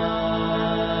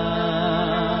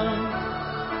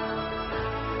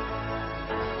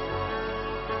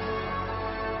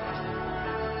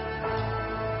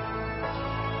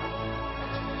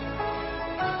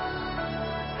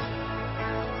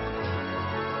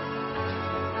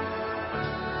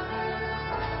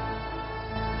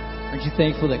 Aren't you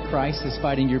thankful that Christ is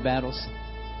fighting your battles?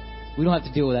 We don't have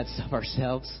to deal with that stuff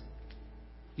ourselves.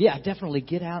 Yeah, definitely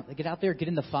get out there, get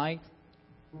in the fight.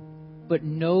 But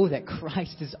know that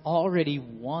Christ has already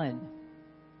won.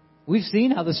 We've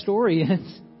seen how the story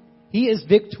ends. He is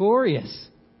victorious.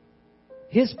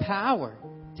 His power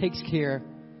takes care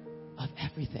of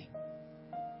everything.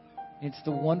 It's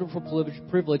the wonderful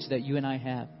privilege that you and I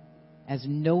have as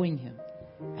knowing Him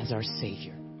as our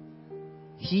Savior.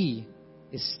 He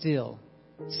is still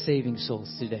saving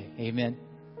souls today. Amen.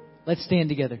 Let's stand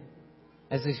together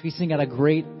as we sing out a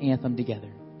great anthem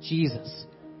together. Jesus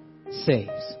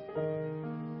saves.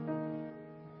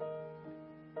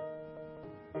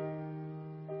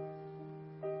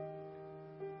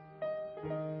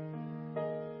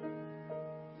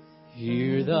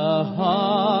 Hear the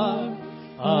heart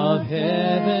of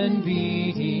heaven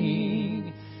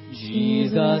beating.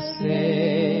 Jesus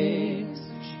saves.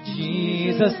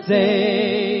 Jesus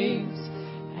saves.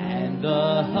 And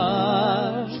the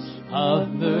hush of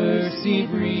mercy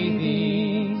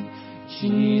breathing.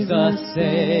 Jesus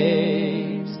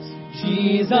saves.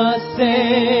 Jesus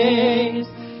saves.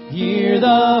 Hear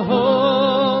the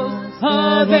hosts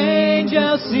of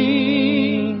angels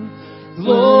sing.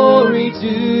 Glory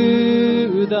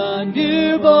to the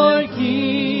newborn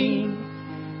King,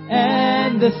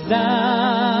 and the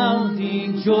sound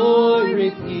joy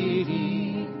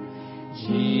repeating,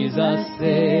 Jesus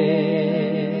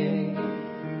saves.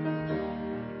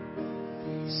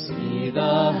 See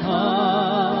the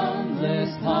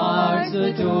humblest hearts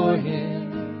adore Him.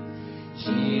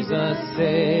 Jesus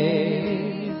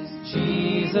saves,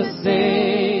 Jesus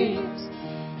saves,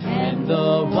 and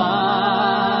the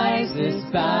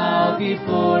wisest bow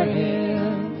before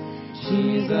Him.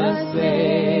 Jesus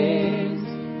saves,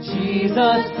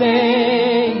 Jesus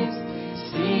saves.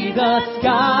 See the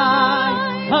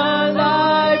sky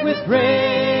alive with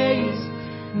praise,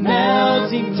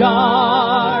 melting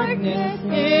darkness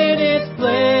in its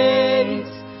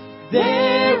place.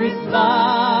 There is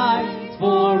light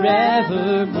forevermore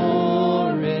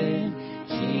in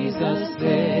Jesus'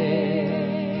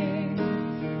 name.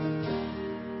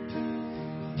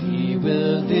 He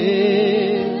will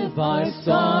live our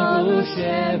sorrow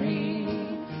sharing.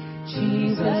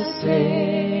 Jesus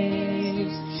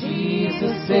saves,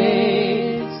 Jesus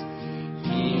saves.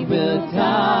 He will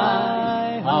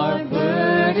die our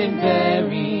burden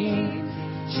bearing.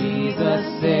 Jesus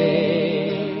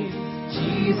saves,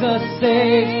 Jesus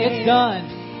saves. It's done.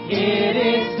 It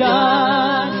is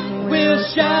done. We'll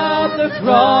shout the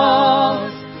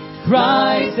cross.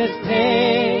 Christ has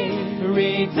paid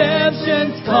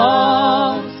redemption's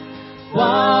cost.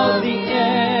 While the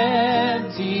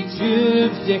empty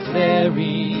tombs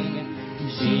declaring,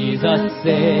 Jesus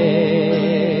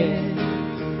saves.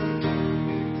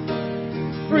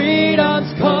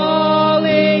 Freedom's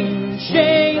calling,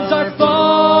 chains are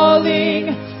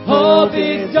falling, hope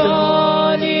is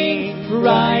dawning,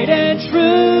 right and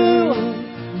true.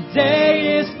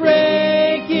 Day is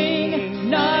breaking,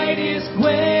 night is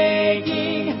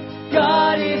quaking,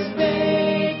 God is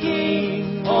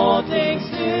making all things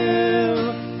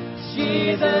new.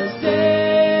 Jesus saves.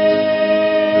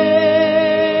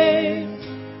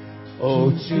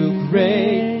 Oh, to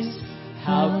grace,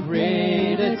 how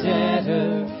great a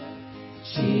debtor.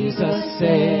 Jesus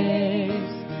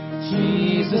saves,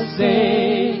 Jesus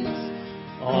saves.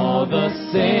 All the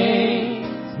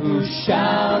saints who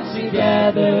shout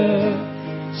together,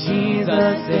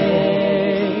 Jesus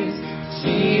saves,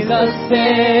 Jesus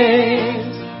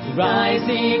saves.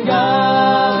 Rising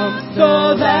up,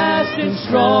 so vast and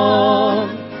strong,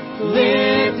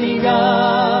 lifting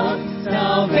up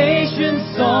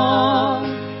salvation's song.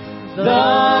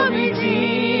 The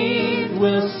redeemed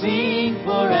will sing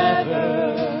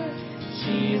forever,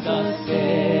 Jesus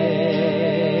saves.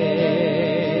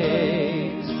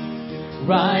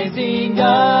 Rising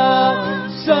up,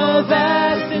 so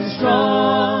vast and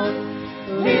strong,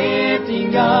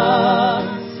 lifting up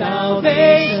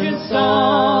salvation's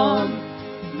song.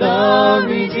 The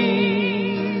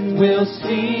redeemed will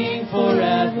sing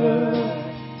forever,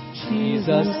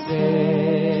 Jesus saves.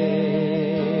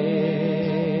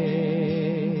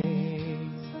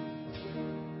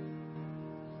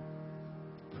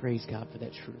 Praise God for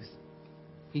that truth.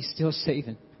 He's still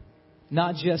saving.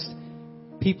 Not just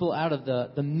people out of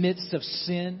the midst of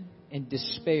sin and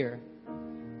despair,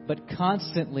 but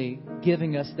constantly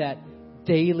giving us that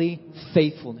daily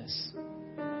faithfulness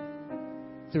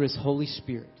through His Holy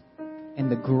Spirit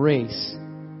and the grace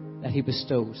that He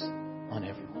bestows on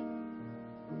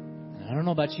everyone. And I don't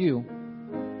know about you.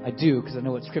 I do, because I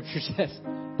know what Scripture says.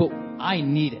 But I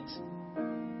need it.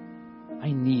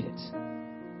 I need it.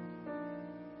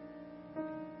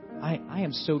 I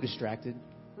am so distracted.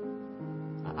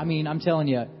 I mean, I'm telling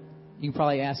you, you can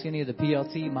probably ask any of the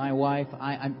PLT, my wife,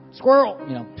 I'm squirrel,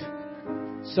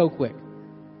 so quick.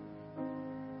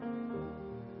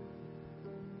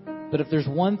 But if there's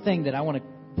one thing that I want to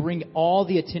bring all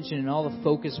the attention and all the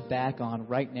focus back on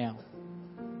right now,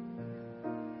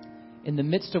 in the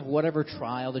midst of whatever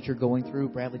trial that you're going through,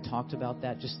 Bradley talked about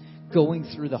that, just going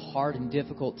through the hard and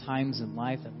difficult times in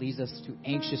life that leads us to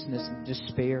anxiousness and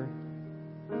despair.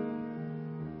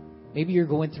 Maybe you're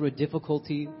going through a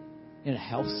difficulty in a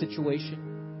health situation.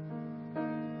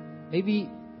 Maybe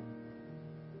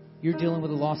you're dealing with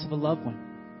the loss of a loved one.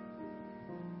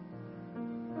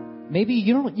 Maybe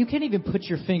you can't even put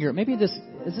your finger. Maybe has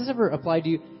this ever applied to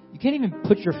you? You can't even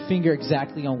put your finger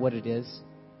exactly on what it is.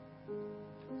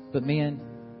 But man,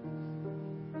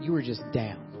 you were just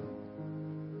down.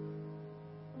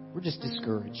 We're just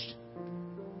discouraged.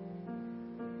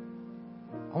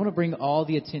 I want to bring all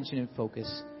the attention and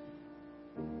focus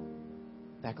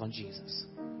back on Jesus.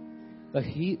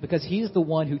 Because He's the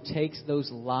one who takes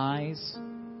those lies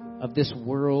of this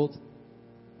world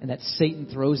and that Satan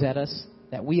throws at us,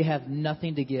 that we have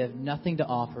nothing to give, nothing to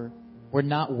offer, we're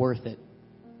not worth it.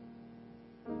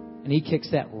 And He kicks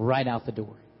that right out the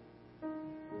door.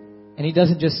 And He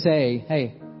doesn't just say,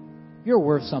 hey, you're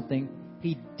worth something.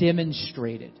 He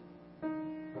demonstrated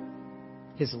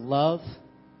His love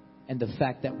and the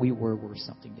fact that we were worth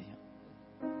something to Him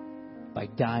by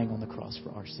dying on the cross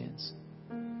for our sins.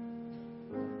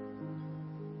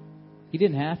 He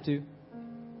didn't have to,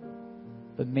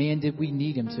 but man, did we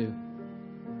need Him to.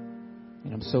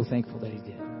 And I'm so thankful that He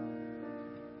did.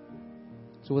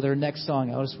 So with our next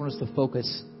song, I just want us to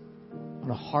focus on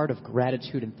a heart of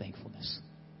gratitude and thankfulness.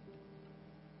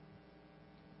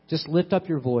 Just lift up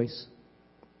your voice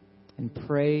and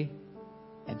pray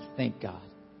and thank God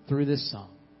through this song.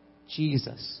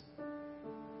 Jesus,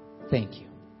 thank you.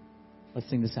 Let's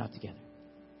sing this out together.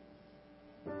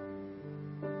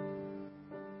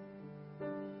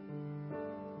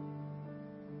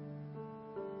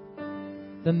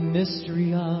 The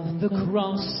mystery of the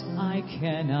cross I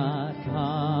cannot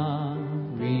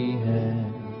comprehend.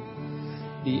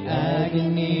 The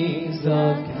agonies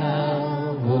of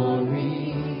Calvary.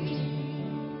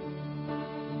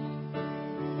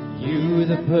 You,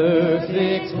 the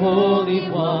perfect Holy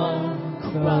One,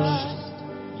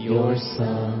 crushed your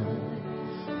Son,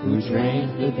 who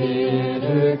drank the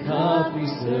bitter cup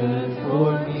reserved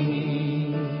for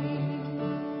me.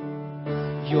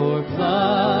 Your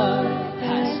blood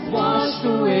has washed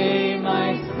away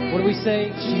my sin. What do we say?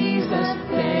 Jesus,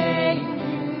 thank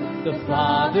you. The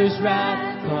Father's wrath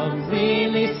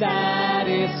completely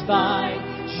satisfied.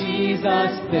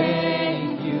 Jesus,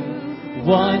 thank you.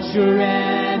 Once your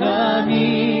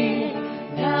enemy,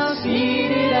 now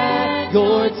seated at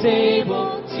your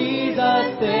table.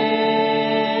 Jesus, thank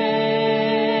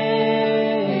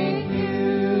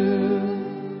you.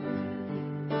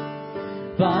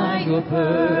 By your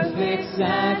perfect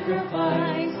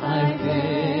sacrifice, I've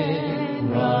been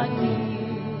brought near.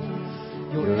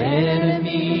 Your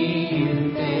enemy, you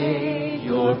made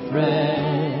your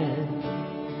friend,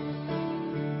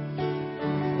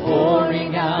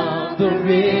 pouring out the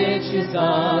riches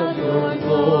of your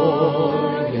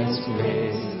glorious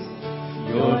grace.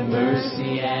 Your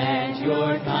mercy and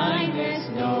your kindness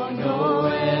know no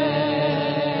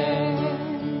end.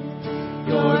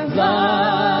 Your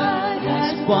blood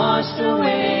has washed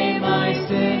away my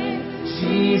sin.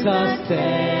 Jesus,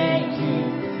 thank you.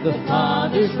 The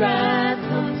Father's wrath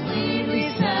completely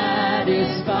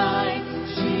satisfied.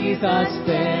 Jesus,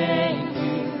 thank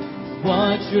you.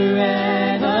 Once your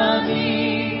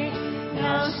enemy,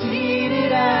 now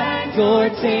seated at your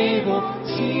table.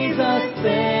 Jesus,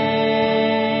 thank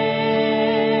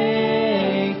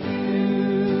you.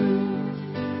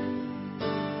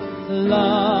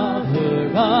 Lover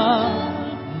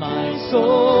of my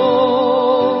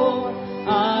soul,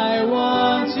 I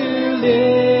want to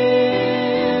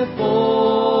live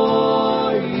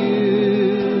for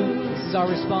you. This is our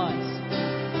response.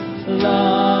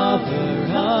 Lover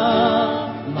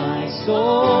of my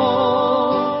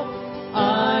soul,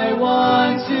 I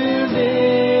want to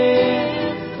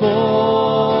live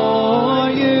for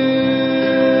you.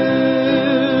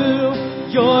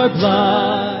 Your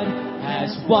blood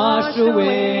has washed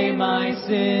away my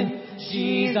sin.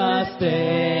 Jesus,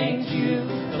 thank you.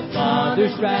 The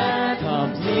Father's wrath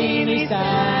completely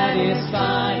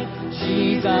satisfied.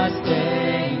 Jesus,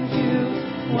 thank you.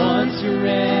 Once your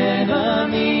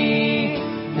enemy,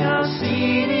 now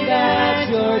seated at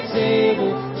your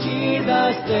table.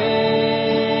 Jesus,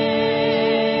 thank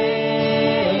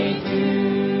you.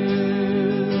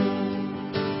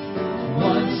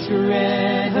 Once your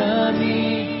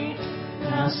enemy,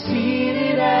 now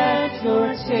seated at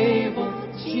your table.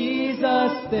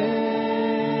 Jesus, thank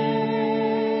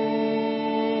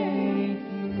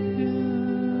you.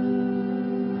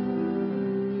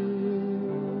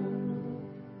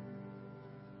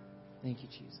 Thank you,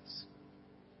 Jesus.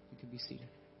 You can be seated.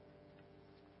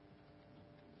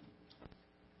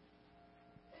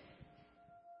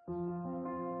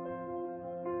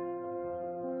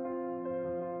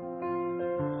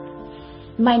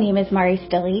 My name is Mari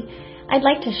Stilley. I'd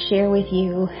like to share with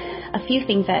you a few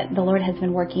things that the Lord has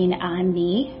been working on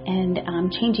me and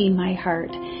changing my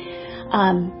heart.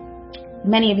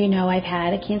 Many of you know I've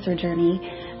had a cancer journey,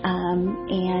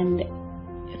 and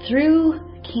through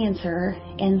cancer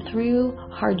and through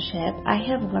hardship, I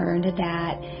have learned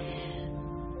that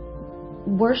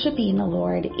worshiping the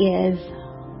Lord is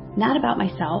not about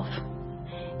myself.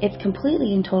 It's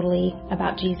completely and totally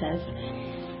about Jesus.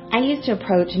 I used to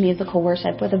approach musical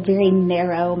worship with a very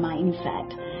narrow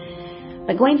mindset.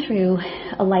 But going through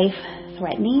a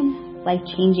life-threatening,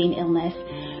 life-changing illness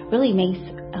really makes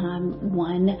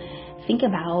one think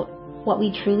about what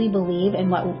we truly believe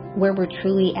and where we're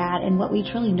truly at and what we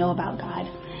truly know about God.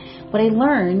 What I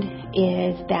learned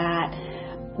is that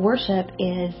worship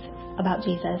is about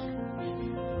Jesus.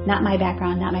 not my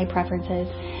background, not my preferences,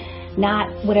 not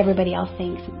what everybody else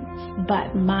thinks,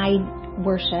 but my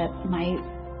worship, my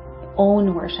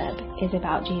own worship is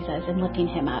about Jesus and lifting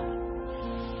him up.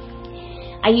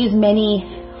 I use many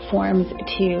forms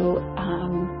to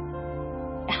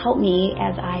help me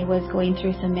as I was going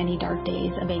through so many dark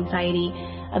days of anxiety,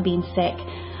 of being sick,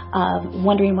 of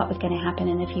wondering what was going to happen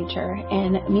in the future.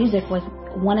 And music was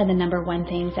one of the number one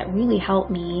things that really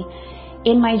helped me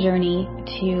in my journey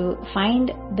to find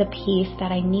the peace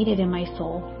that I needed in my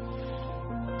soul.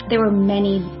 There were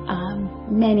many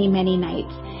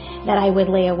nights that I would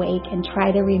lay awake and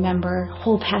try to remember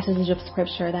whole passages of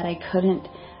scripture that I couldn't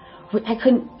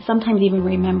sometimes even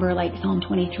remember, like Psalm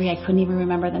 23, I couldn't even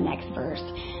remember the next verse.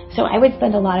 So I would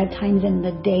spend a lot of times in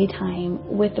the daytime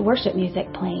with the worship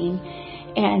music playing.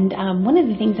 And one of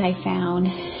the things I found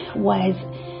was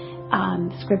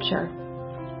scripture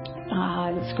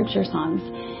songs,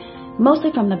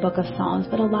 mostly from the book of Psalms,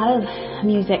 but a lot of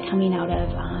music coming out of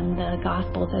the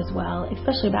Gospels as well,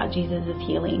 especially about Jesus'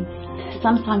 healing.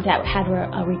 Some songs that had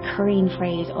a recurring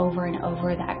phrase over and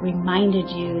over that reminded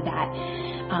you that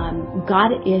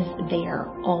God is there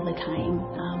all the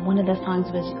time. One of the songs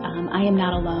was, I am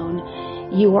not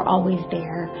alone. You are always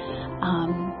there.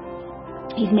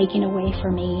 He's making a way for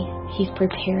me. He's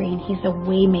preparing. He's a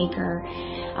way maker.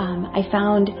 I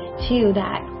found, too,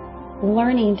 that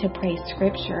learning to pray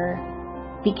scripture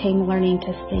became learning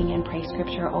to sing and pray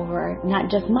scripture over not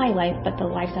just my life, but the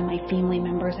lives of my family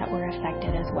members that were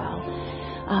affected as well.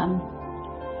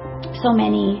 So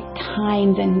many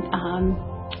times, and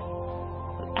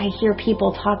I hear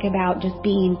people talk about just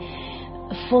being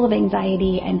full of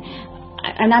anxiety, and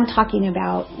I'm talking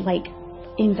about like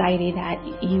anxiety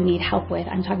that you need help with.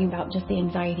 I'm talking about just the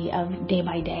anxiety of day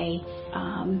by day,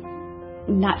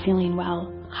 not feeling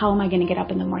well. How am I going to get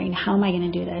up in the morning? How am I going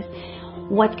to do this?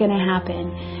 What's going to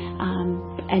happen?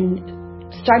 And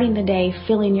starting the day,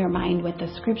 filling your mind with the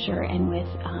scripture and with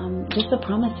just the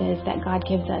promises that God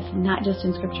gives us, not just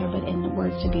in scripture, but in the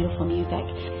words to beautiful music.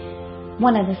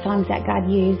 One of the songs that God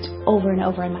used over and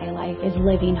over in my life is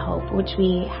Living Hope, which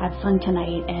we have sung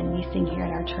tonight and we sing here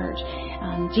at our church.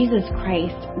 Jesus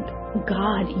Christ,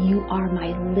 God, you are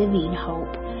my living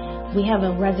hope. We have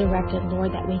a resurrected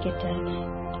Lord that we get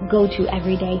to go to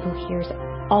every day, who hears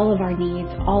all of our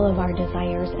needs, all of our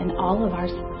desires, and all of our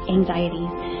anxieties.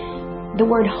 The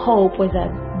word hope was a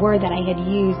word that I had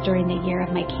used during the year of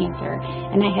my cancer,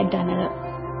 and I had done a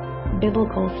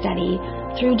biblical study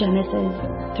through Genesis,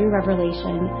 through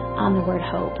Revelation on the word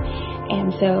hope.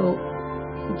 And so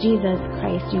Jesus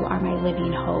Christ, you are my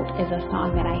living hope is a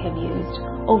song that I have used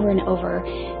over and over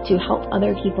to help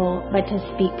other people, but to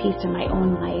speak peace to my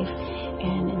own life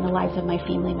and in the lives of my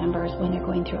family members when they're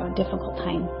going through a difficult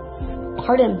time.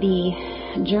 Part of the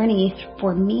journey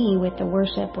for me with the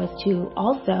worship was to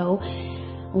also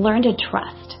learn to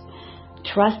trust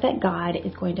that God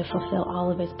is going to fulfill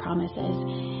all of his promises.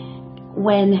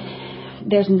 When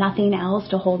there's nothing else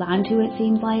to hold on to, it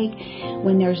seems like,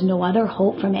 when there's no other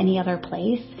hope from any other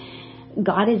place,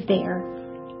 God is there,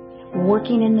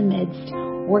 working in the midst,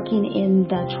 working in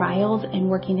the trials, and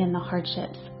working in the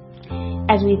hardships.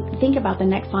 As we think about the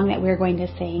next song that we're going to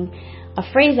sing, a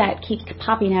phrase that keeps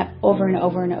popping up over and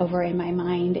over and over in my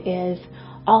mind is,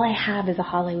 all I have is a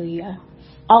hallelujah.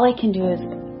 All I can do is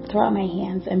throw out my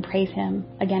hands and praise him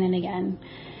again and again.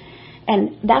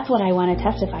 And that's what I want to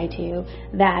testify to,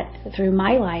 that through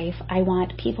my life, I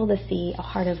want people to see a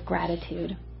heart of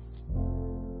gratitude.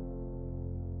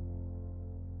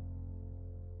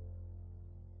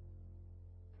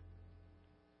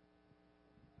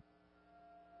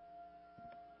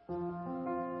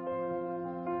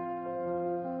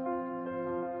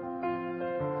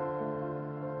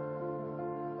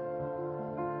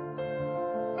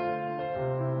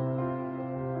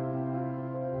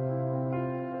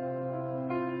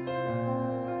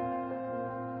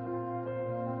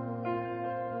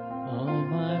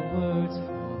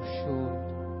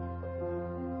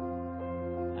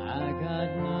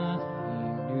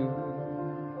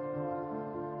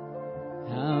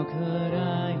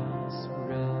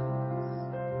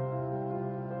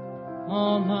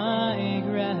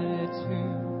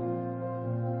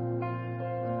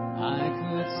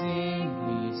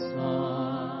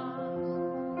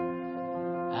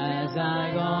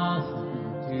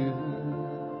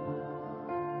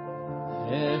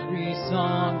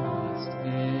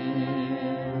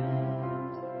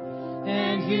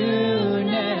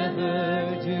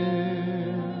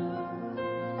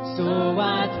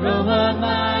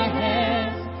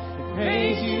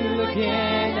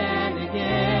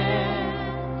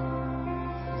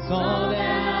 All that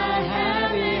I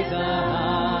have is a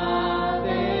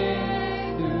hallelujah.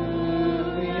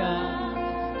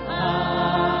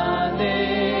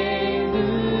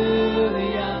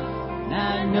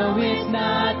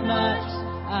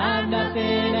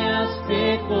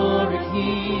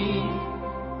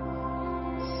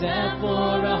 Set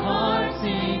for a heart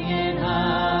singing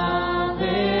hallelujah,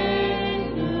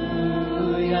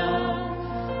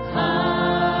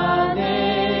 hallelujah.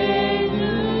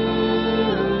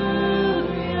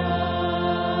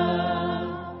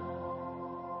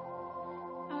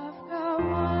 I've got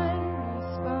one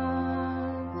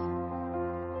response.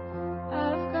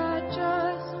 I've got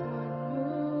just one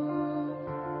move.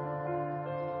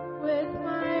 With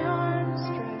my arms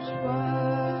stretched wide,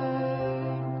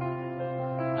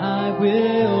 I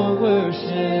will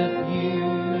worship you.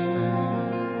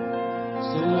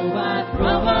 So I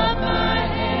throw up my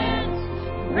hands,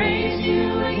 praise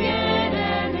you again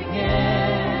and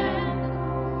again.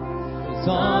 'Cause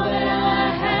all that I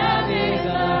have is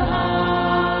a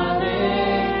hallelujah,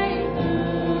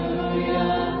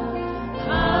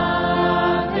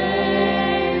 hallelujah.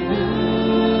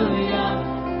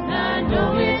 I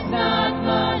know it's not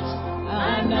much,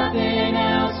 I'm nothing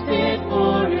else fit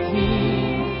for a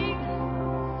king,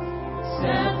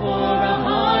 except for a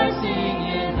heart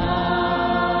singing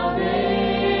hallelujah,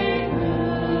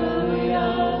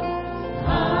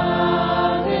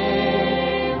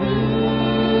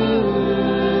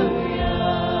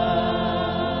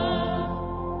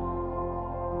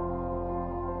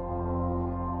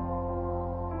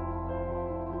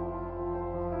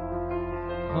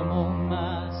 Come on,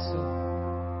 my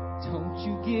soul, don't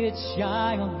you get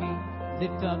shy on me.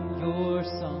 Lift up your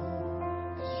song,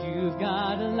 'cause you've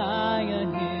got a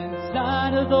lion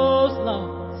inside of those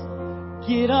lungs.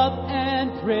 Get up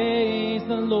and praise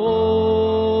the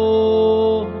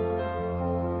Lord.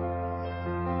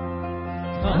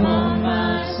 Come on,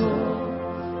 my soul,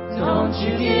 don't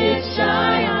you get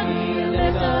shy on me.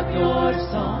 Lift up your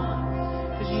song,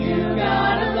 'cause you've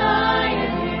got a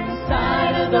lion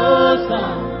inside of those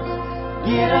lungs.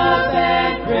 Get up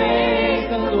and praise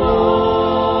the Lord.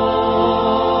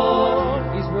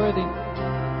 He's worthy.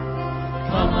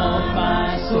 Come on,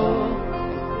 my soul,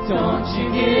 don't you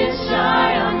get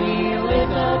shy on me.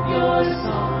 Lift up your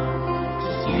song,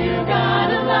 'cause you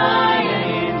got a lion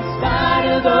inside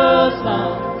of those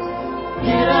lungs.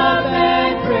 Get up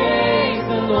and praise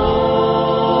the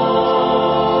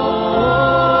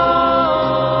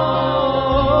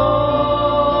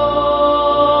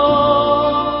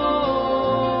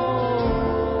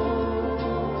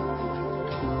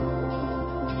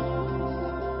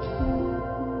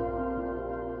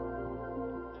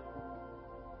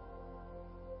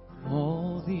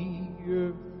All the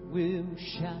earth will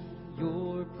shout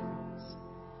your praise.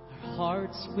 Our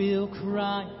hearts will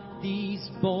cry, these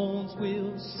bones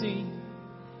will sing.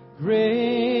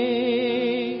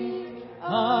 Great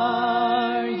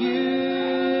are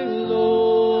you,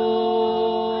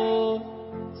 Lord.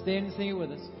 Stand and sing it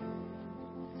with us.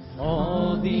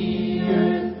 All the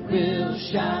earth will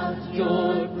shout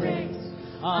your praise.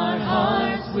 Our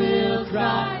hearts will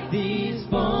cry, these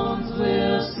bones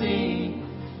will sing.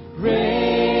 Great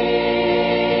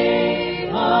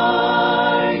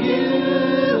are you,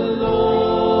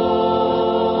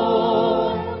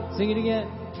 Lord. Sing it again.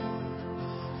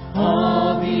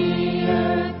 All the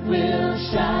earth will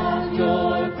shout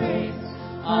your praise.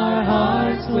 Our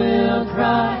hearts will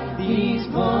cry, these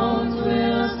bones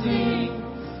will sing.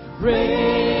 Great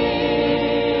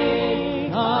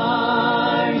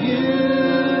are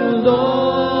you,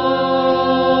 Lord.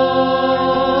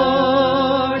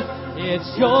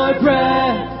 It's your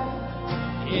breath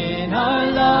in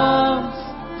our lungs,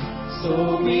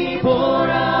 so we pour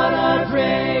out our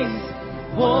praise,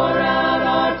 pour out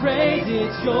our praise.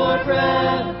 It's your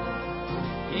breath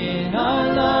in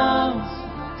our lungs,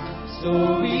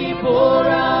 so we pour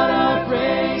out our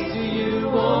praise to you.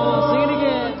 Oh, sing it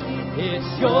again.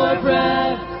 It's your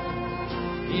breath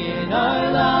in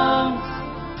our lungs,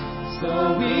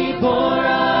 so we pour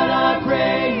out our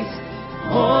praise,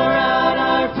 pour out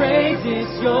our praise.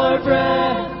 It's your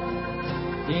breath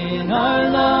in our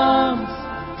lungs,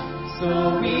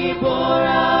 so we pour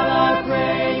out our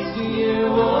praise to you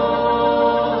only.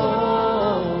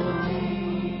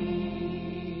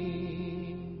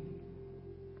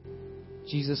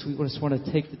 Jesus, we just want to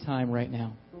take the time right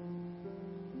now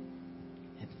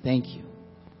and thank you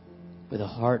with a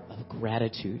heart of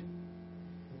gratitude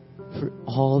for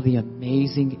all the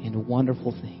amazing and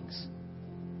wonderful things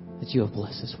that you have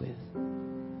blessed us with.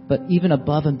 But even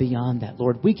above and beyond that,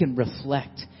 Lord, we can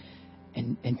reflect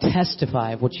and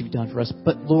testify of what you've done for us.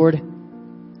 But Lord,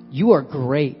 you are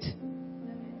great.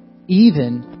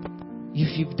 Even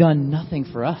if you've done nothing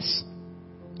for us,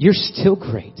 you're still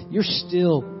great. You're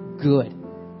still good.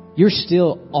 You're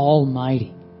still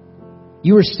almighty.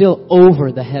 You are still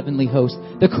over the heavenly host,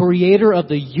 the creator of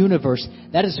the universe.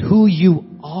 That is who you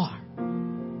are.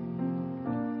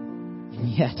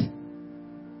 yet,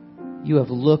 you have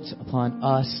looked upon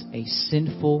us, a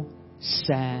sinful,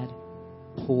 sad,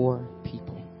 poor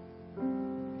people,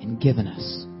 and given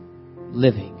us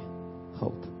living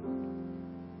hope.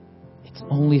 It's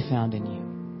only found in you.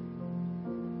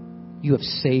 You have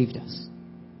saved us.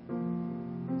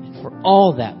 And for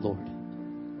all that, Lord,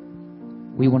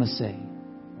 we want to say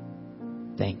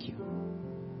thank you.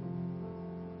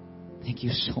 Thank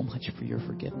you so much for your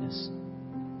forgiveness,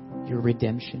 your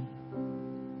redemption,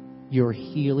 your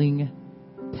healing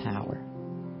power.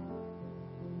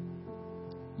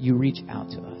 You reach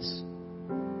out to us.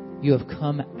 You have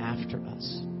come after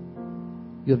us.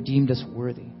 You have deemed us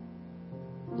worthy.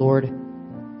 Lord,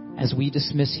 as we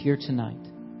dismiss here tonight,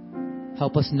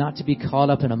 help us not to be caught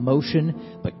up in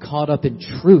emotion, but caught up in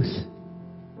truth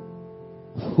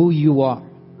of who you are.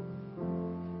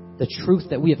 The truth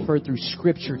that we have heard through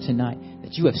Scripture tonight,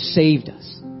 that you have saved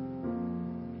us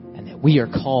and that we are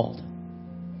called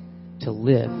to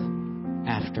live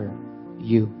after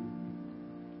you.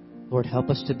 Lord, help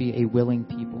us to be a willing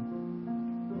people.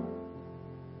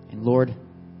 And Lord,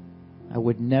 I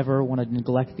would never want to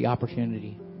neglect the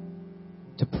opportunity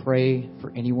to pray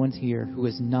for anyone here who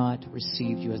has not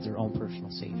received you as their own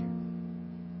personal Savior.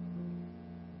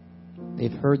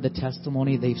 They've heard the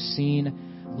testimony. They've seen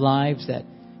lives that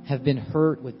have been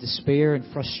hurt with despair and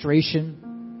frustration.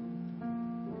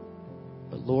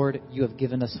 But Lord, you have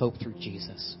given us hope through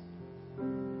Jesus.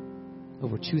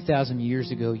 Over 2,000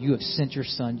 years ago, you have sent your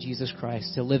Son, Jesus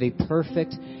Christ, to live a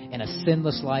perfect and a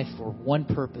sinless life for one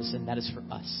purpose, and that is for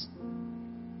us.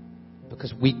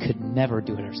 Because we could never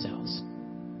do it ourselves.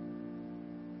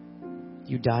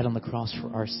 You died on the cross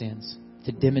for our sins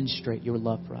to demonstrate your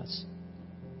love for us.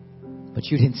 But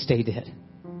you didn't stay dead.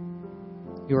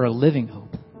 You are a living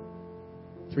hope.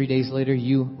 3 days later,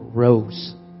 you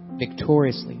rose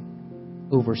victoriously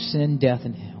over sin, death,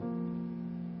 and hell.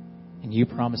 And you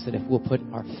promised that if we'll put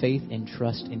our faith and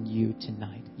trust in you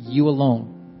tonight, you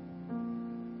alone,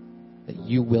 that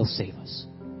you will save us.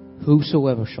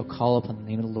 Whosoever shall call upon the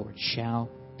name of the Lord shall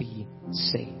be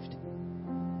saved.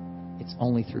 It's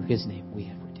only through his name we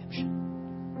have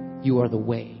redemption. You are the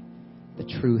way, the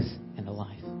truth, and the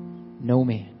life. No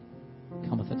man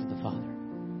cometh unto the Father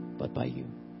but by you.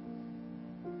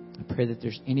 I pray that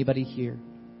there's anybody here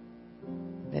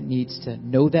that needs to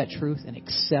know that truth and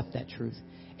accept that truth.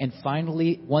 And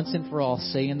finally, once and for all,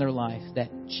 say in their life that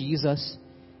Jesus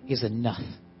is enough.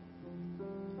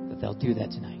 That they'll do that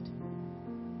tonight.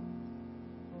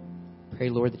 Pray,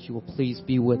 Lord, that you will please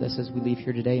be with us as we leave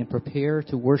here today and prepare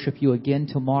to worship you again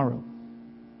tomorrow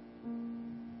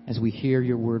as we hear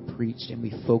your word preached and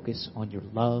we focus on your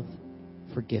love,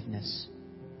 forgiveness,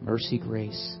 mercy,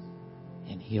 grace,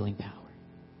 and healing power.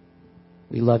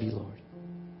 We love you, Lord.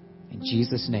 In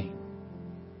Jesus' name,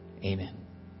 amen.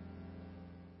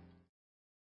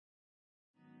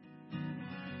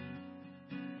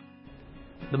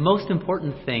 The most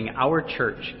important thing our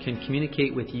church can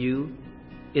communicate with you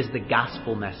is the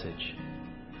gospel message.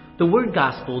 The word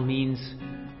gospel means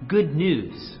good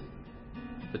news.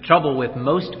 The trouble with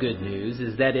most good news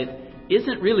is that it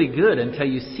isn't really good until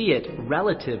you see it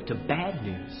relative to bad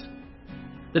news.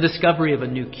 The discovery of a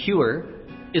new cure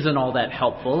isn't all that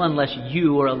helpful unless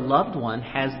you or a loved one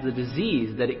has the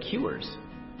disease that it cures.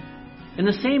 In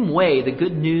the same way, the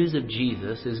good news of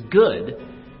Jesus is good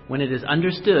when it is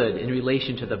understood in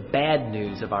relation to the bad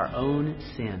news of our own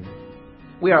sin.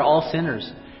 We are all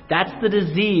sinners. That's the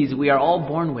disease we are all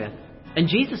born with. And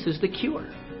Jesus is the cure.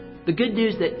 The good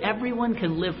news that everyone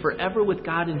can live forever with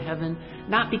God in heaven,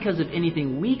 not because of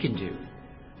anything we can do,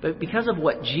 but because of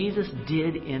what Jesus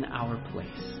did in our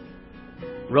place.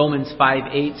 Romans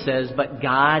 5:8 says, "But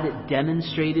God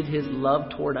demonstrated his love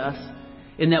toward us,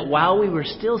 in that while we were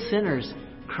still sinners,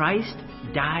 Christ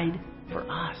died for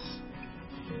us."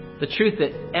 The truth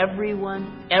that everyone,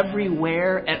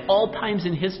 everywhere, at all times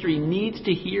in history needs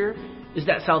to hear is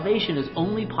that salvation is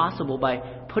only possible by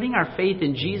putting our faith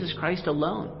in Jesus Christ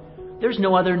alone. There's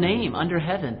no other name under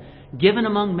heaven given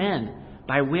among men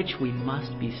by which we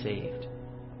must be saved.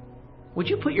 Would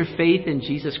you put your faith in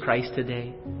Jesus Christ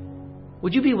today?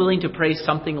 Would you be willing to pray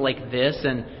something like this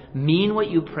and mean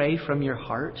what you pray from your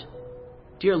heart?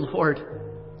 Dear Lord,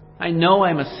 I know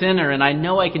I'm a sinner and I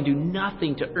know I can do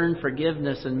nothing to earn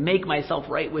forgiveness and make myself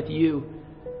right with you.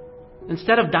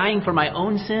 Instead of dying for my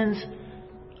own sins,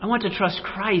 I want to trust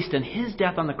Christ and his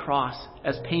death on the cross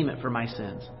as payment for my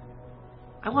sins.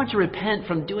 I want to repent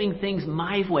from doing things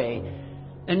my way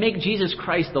and make Jesus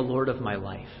Christ the Lord of my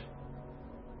life.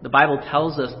 The Bible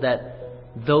tells us that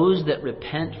those that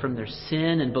repent from their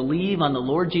sin and believe on the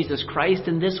Lord Jesus Christ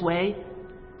in this way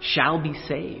shall be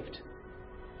saved.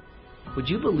 Would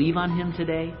you believe on Him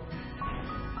today?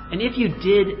 And if you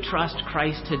did trust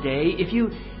Christ today, if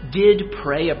you did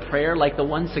pray a prayer like the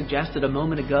one suggested a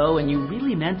moment ago and you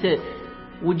really meant it,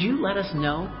 would you let us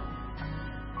know?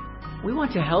 We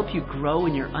want to help you grow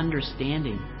in your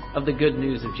understanding of the good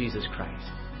news of Jesus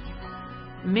Christ.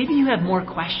 Maybe you have more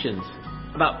questions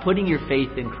about putting your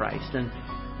faith in Christ, and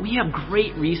we have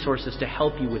great resources to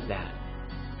help you with that.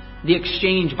 The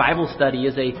Exchange Bible Study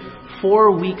is a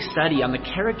 4-week study on the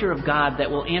character of God that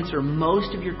will answer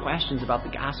most of your questions about the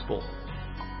gospel.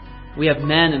 We have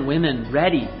men and women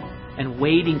ready and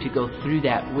waiting to go through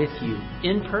that with you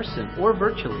in person or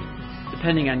virtually,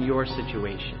 depending on your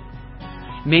situation.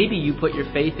 Maybe you put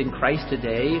your faith in Christ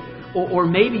today, or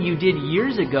maybe you did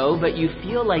years ago, but you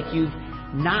feel like you've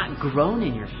not grown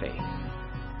in your faith.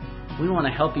 We want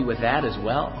to help you with that as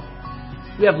well.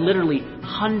 We have literally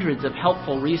hundreds of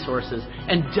helpful resources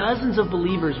and dozens of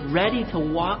believers ready to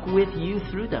walk with you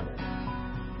through them.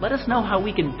 Let us know how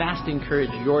we can best encourage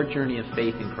your journey of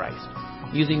faith in Christ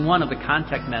using one of the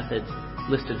contact methods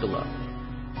listed below.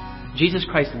 Jesus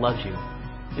Christ loves you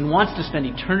and wants to spend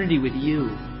eternity with you.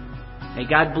 May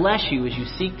God bless you as you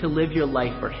seek to live your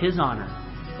life for His honor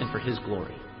and for His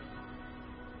glory.